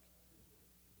it. Mike.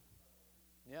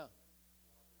 Yeah.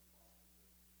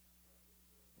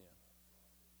 Yeah.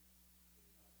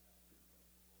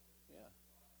 Yeah.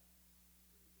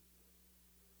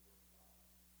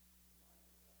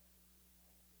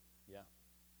 Yeah.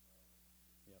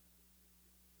 Yep.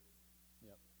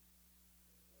 Yep.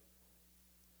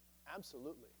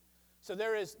 Absolutely. So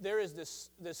there is this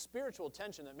spiritual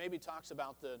tension that maybe talks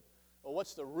about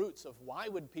what's the roots of why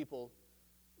would people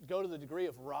go to the degree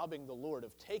of robbing the Lord,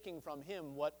 of taking from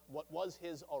him what was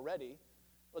his already.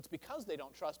 Well, it's because they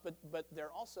don't trust, but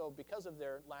they're also, because of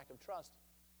their lack of trust,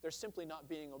 they're simply not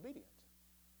being obedient.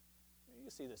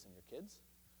 You see this in your kids.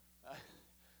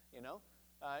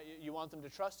 You want them to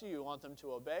trust you, you want them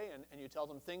to obey, and you tell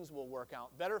them things will work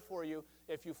out better for you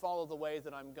if you follow the way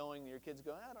that I'm going. Your kids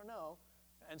go, I don't know.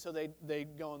 And so they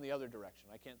go in the other direction.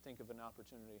 I can't think of an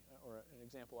opportunity or an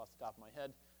example off the top of my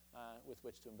head with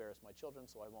which to embarrass my children,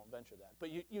 so I won't venture that.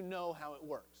 But you know how it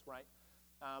works, right?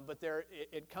 But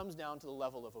it comes down to the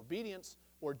level of obedience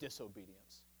or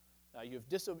disobedience.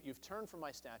 You've turned from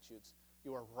my statutes.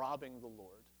 You are robbing the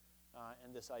Lord.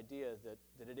 And this idea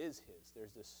that it is his.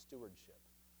 There's this stewardship.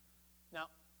 Now,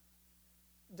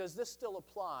 does this still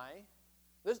apply?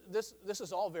 This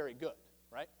is all very good,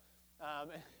 right?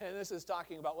 And this is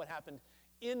talking about what happened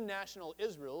in national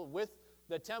Israel with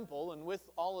the temple and with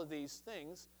all of these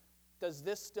things. Does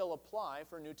this still apply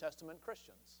for New Testament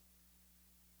Christians?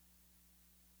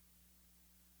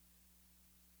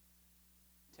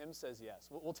 Tim says yes.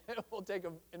 We'll take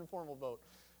an informal vote,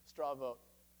 straw vote.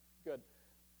 Good.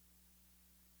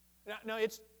 Now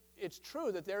it's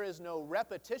true that there is no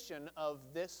repetition of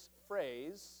this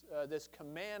phrase, this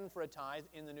command for a tithe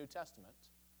in the New Testament.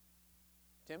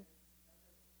 Tim?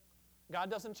 God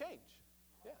doesn't change.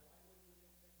 Yeah.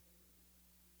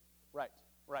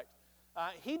 Right.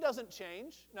 He doesn't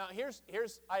change. Now, here's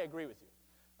I agree with you.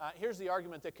 Here's the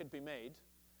argument that could be made,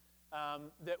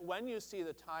 that when you see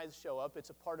the tithes show up, it's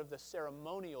a part of the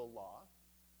ceremonial law,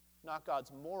 not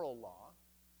God's moral law.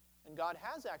 And God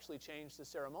has actually changed the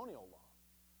ceremonial law.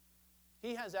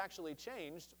 He has actually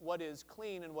changed what is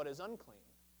clean and what is unclean.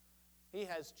 He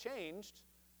has changed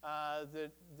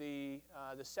the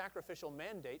sacrificial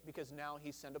mandate, because now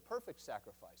he sent a perfect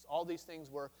sacrifice. All these things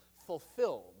were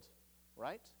fulfilled,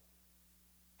 right?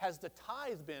 Has the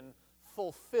tithe been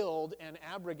fulfilled and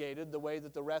abrogated the way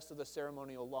that the rest of the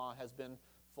ceremonial law has been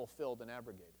fulfilled and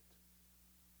abrogated?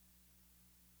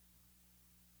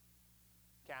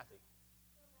 Kathy.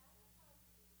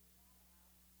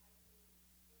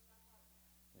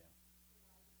 Yeah.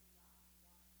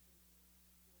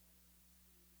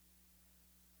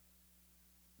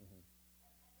 Mm-hmm.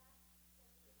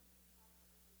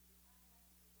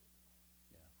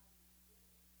 Yeah.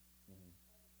 Mm-hmm.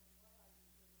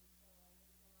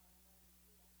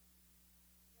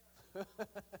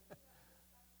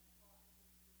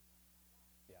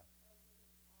 Yeah.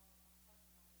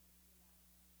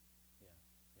 Yeah.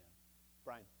 Yeah.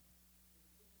 Brian.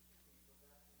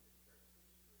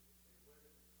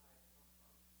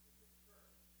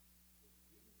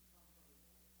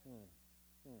 Hmm.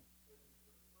 Hmm.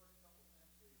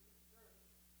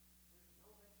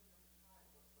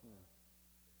 Hmm.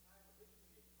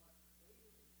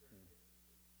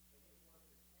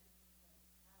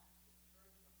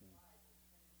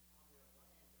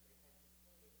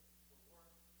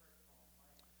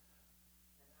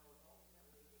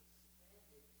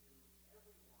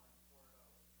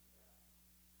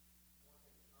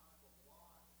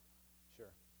 Sure.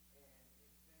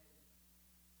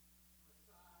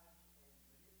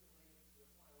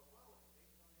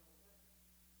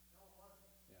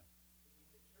 Yeah.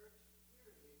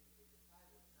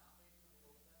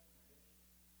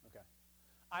 Okay.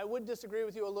 I would disagree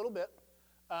with you a little bit.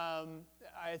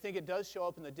 I think it does show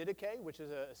up in the Didache, which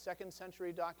is a 2nd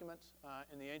century document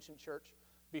in the ancient church,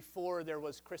 before there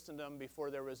was Christendom, before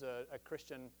there was a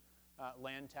Christian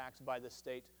land tax by the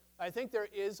state. I think there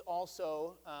is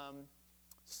also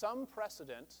some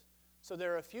precedent. So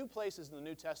there are a few places in the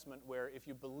New Testament where if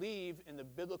you believe in the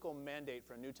biblical mandate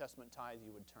for a New Testament tithe,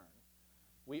 you would turn.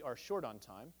 We are short on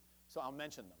time, so I'll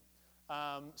mention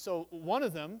them. So one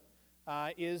of them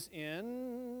is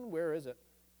in, where is it?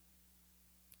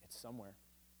 It's somewhere.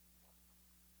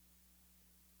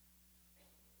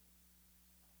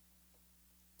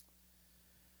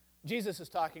 Jesus is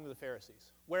talking to the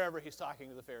Pharisees, wherever he's talking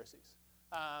to the Pharisees.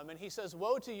 And he says,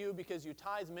 "Woe to you, because you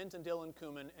tithe mint and dill and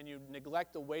cumin, and you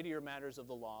neglect the weightier matters of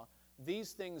the law.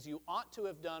 These things you ought to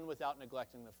have done without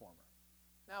neglecting the former."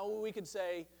 Now, we could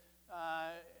say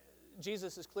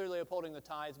Jesus is clearly upholding the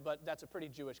tithes, but that's a pretty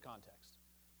Jewish context.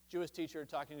 Jewish teacher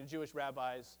talking to Jewish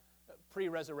rabbis,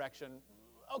 pre-resurrection.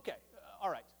 Okay, all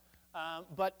right.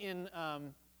 But in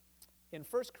 1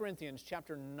 Corinthians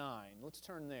chapter 9, let's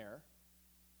turn there.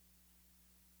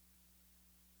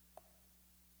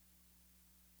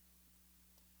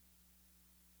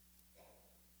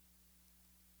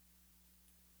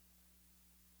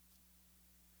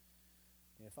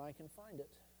 If I can find it.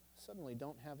 Suddenly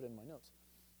don't have it in my notes.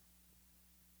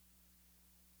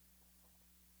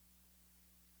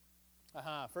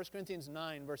 Aha, 1 Corinthians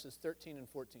 9, verses 13 and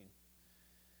 14.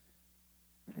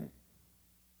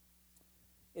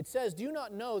 It says, "Do you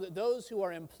not know that those who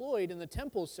are employed in the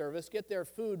temple service get their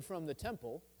food from the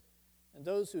temple, and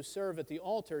those who serve at the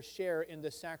altar share in the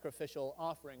sacrificial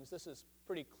offerings?" This is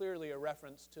pretty clearly a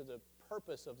reference to the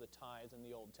purpose of the tithe in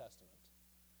the Old Testament.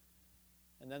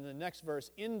 And then the next verse,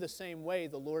 "In the same way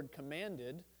the Lord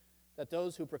commanded that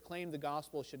those who proclaim the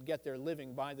gospel should get their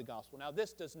living by the gospel." Now,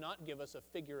 this does not give us a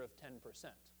figure of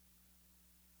 10%.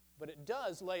 But it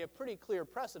does lay a pretty clear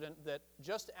precedent that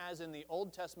just as in the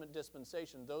Old Testament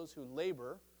dispensation, those who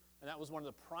labor, and that was one of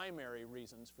the primary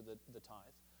reasons for the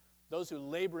tithe, those who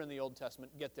labor in the Old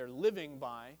Testament get their living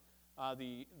by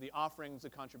the offerings, the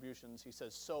contributions. He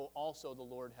says, so also the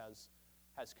Lord has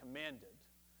commanded.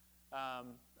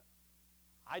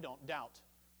 I don't doubt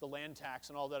the land tax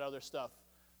and all that other stuff.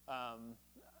 I'm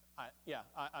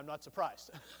not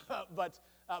surprised. but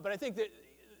I think that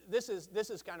this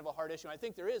is kind of a hard issue. I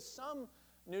think there is some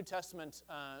New Testament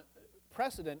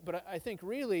precedent, but I think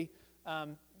really,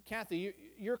 Kathy,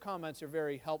 your comments are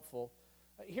very helpful.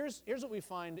 Here's what we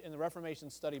find in the Reformation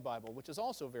Study Bible, which is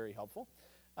also very helpful.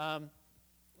 It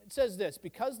says this: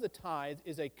 because the tithe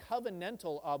is a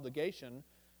covenantal obligation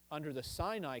under the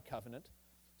Sinai covenant,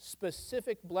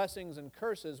 specific blessings and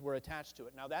curses were attached to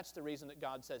it. Now, that's the reason that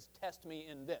God says, "Test me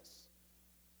in this."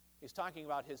 He's talking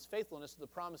about his faithfulness to the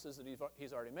promises that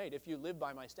he's already made. If you live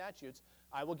by my statutes,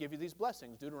 I will give you these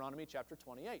blessings. Deuteronomy chapter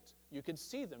 28. You could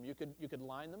see them. You could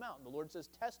line them out. And the Lord says,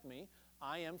 "Test me.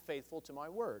 I am faithful to my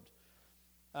word."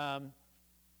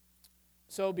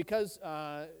 So because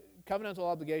covenantal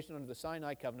obligation under the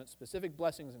Sinai covenant, specific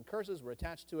blessings and curses were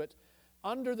attached to it,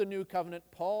 under the new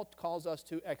covenant, Paul calls us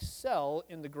to excel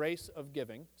in the grace of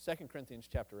giving, 2 Corinthians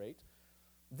chapter 8.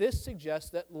 This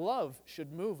suggests that love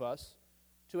should move us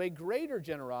to a greater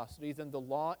generosity than the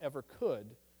law ever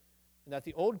could, and that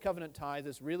the Old Covenant tithe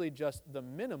is really just the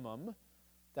minimum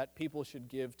that people should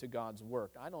give to God's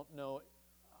work. I don't know,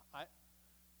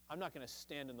 I'm not going to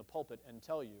stand in the pulpit and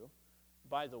tell you,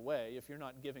 by the way, if you're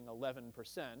not giving 11%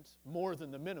 more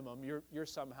than the minimum, you're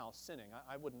somehow sinning.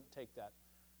 I wouldn't take that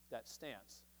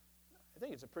stance. I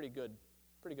think it's a pretty good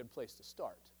place to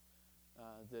start.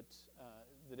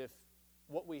 That if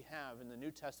what we have in the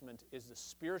New Testament is the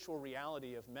spiritual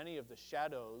reality of many of the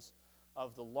shadows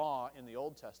of the law in the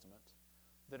Old Testament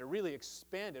that are really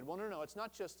expanded. Well, no, it's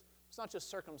not just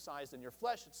circumcised in your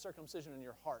flesh, it's circumcision in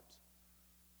your heart.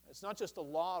 It's not just a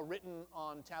law written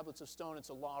on tablets of stone, it's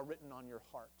a law written on your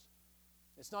heart.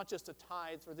 It's not just a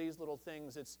tithe for these little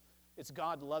things, it's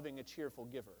God loving a cheerful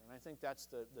giver. And I think that's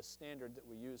the standard that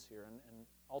we use here, and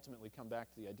ultimately come back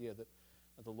to the idea that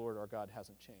the Lord our God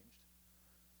hasn't changed.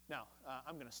 Now,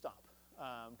 I'm going to stop,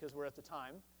 because we're at the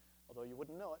time, although you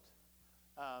wouldn't know it.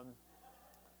 I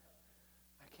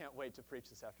can't wait to preach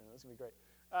this afternoon. This is going to be great.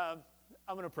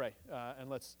 I'm going to pray, and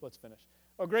let's finish.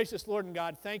 Oh, gracious Lord and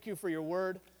God, thank you for your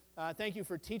word. Thank you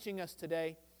for teaching us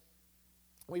today.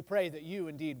 We pray that you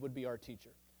indeed would be our teacher,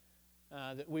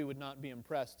 that we would not be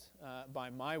impressed by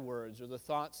my words or the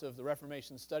thoughts of the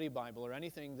Reformation Study Bible or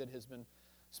anything that has been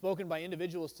spoken by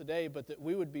individuals today, but that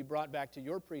we would be brought back to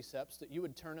your precepts, that you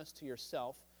would turn us to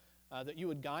yourself, that you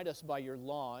would guide us by your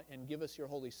law and give us your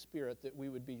Holy Spirit, that we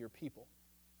would be your people.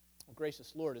 Oh,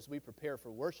 gracious Lord, as we prepare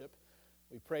for worship,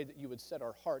 we pray that you would set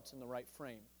our hearts in the right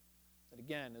frame. That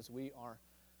again, as we are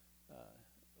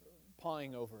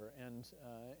pawing over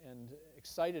and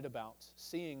excited about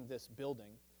seeing this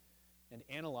building and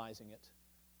analyzing it,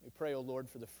 we pray, O Lord,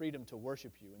 for the freedom to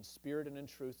worship you in spirit and in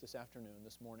truth this afternoon,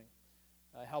 this morning.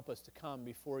 Help us to come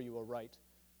before you aright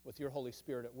with your Holy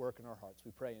Spirit at work in our hearts.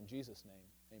 We pray in Jesus' name,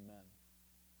 amen.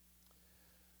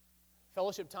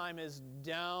 Fellowship time is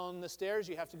down the stairs.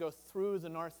 You have to go through the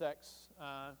narthex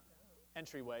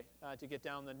entryway to get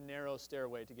down the narrow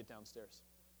stairway to get downstairs.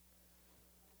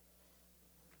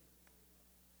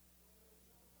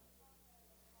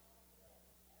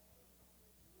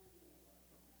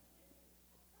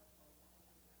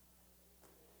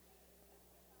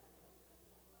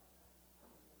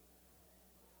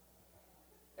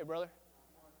 Hey, brother.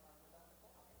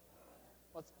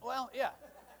 Well, yeah.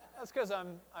 That's because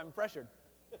I'm pressured.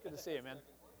 Good to see you, man.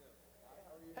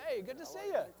 Hey, good to see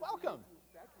you. Welcome.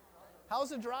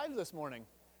 How's the drive this morning?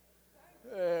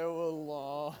 It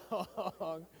was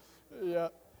long. Yeah.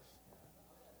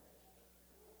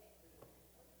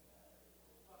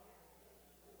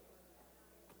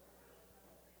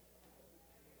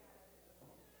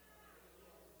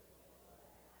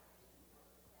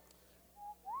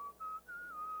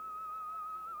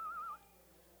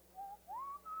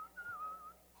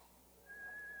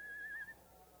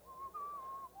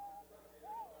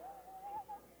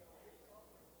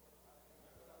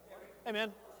 Hey,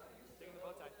 man.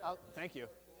 Oh, thank you.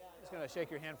 I'm just going to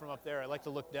shake your hand from up there. I like to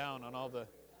look down on all the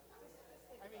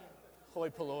hoi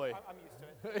polloi. I'm used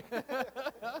to it. Your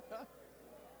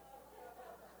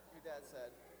dad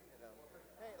said,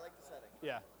 hey, I like the setting.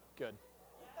 Yeah, good.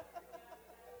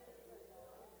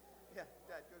 Yeah,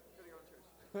 Dad, go to your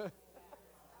own church.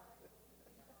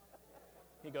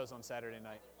 He goes on Saturday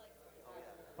night.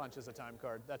 Punches a time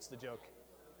card. That's the joke.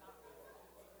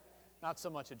 Not so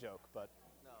much a joke, but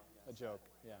a joke,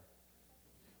 yeah.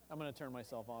 I'm going to turn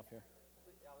myself off here.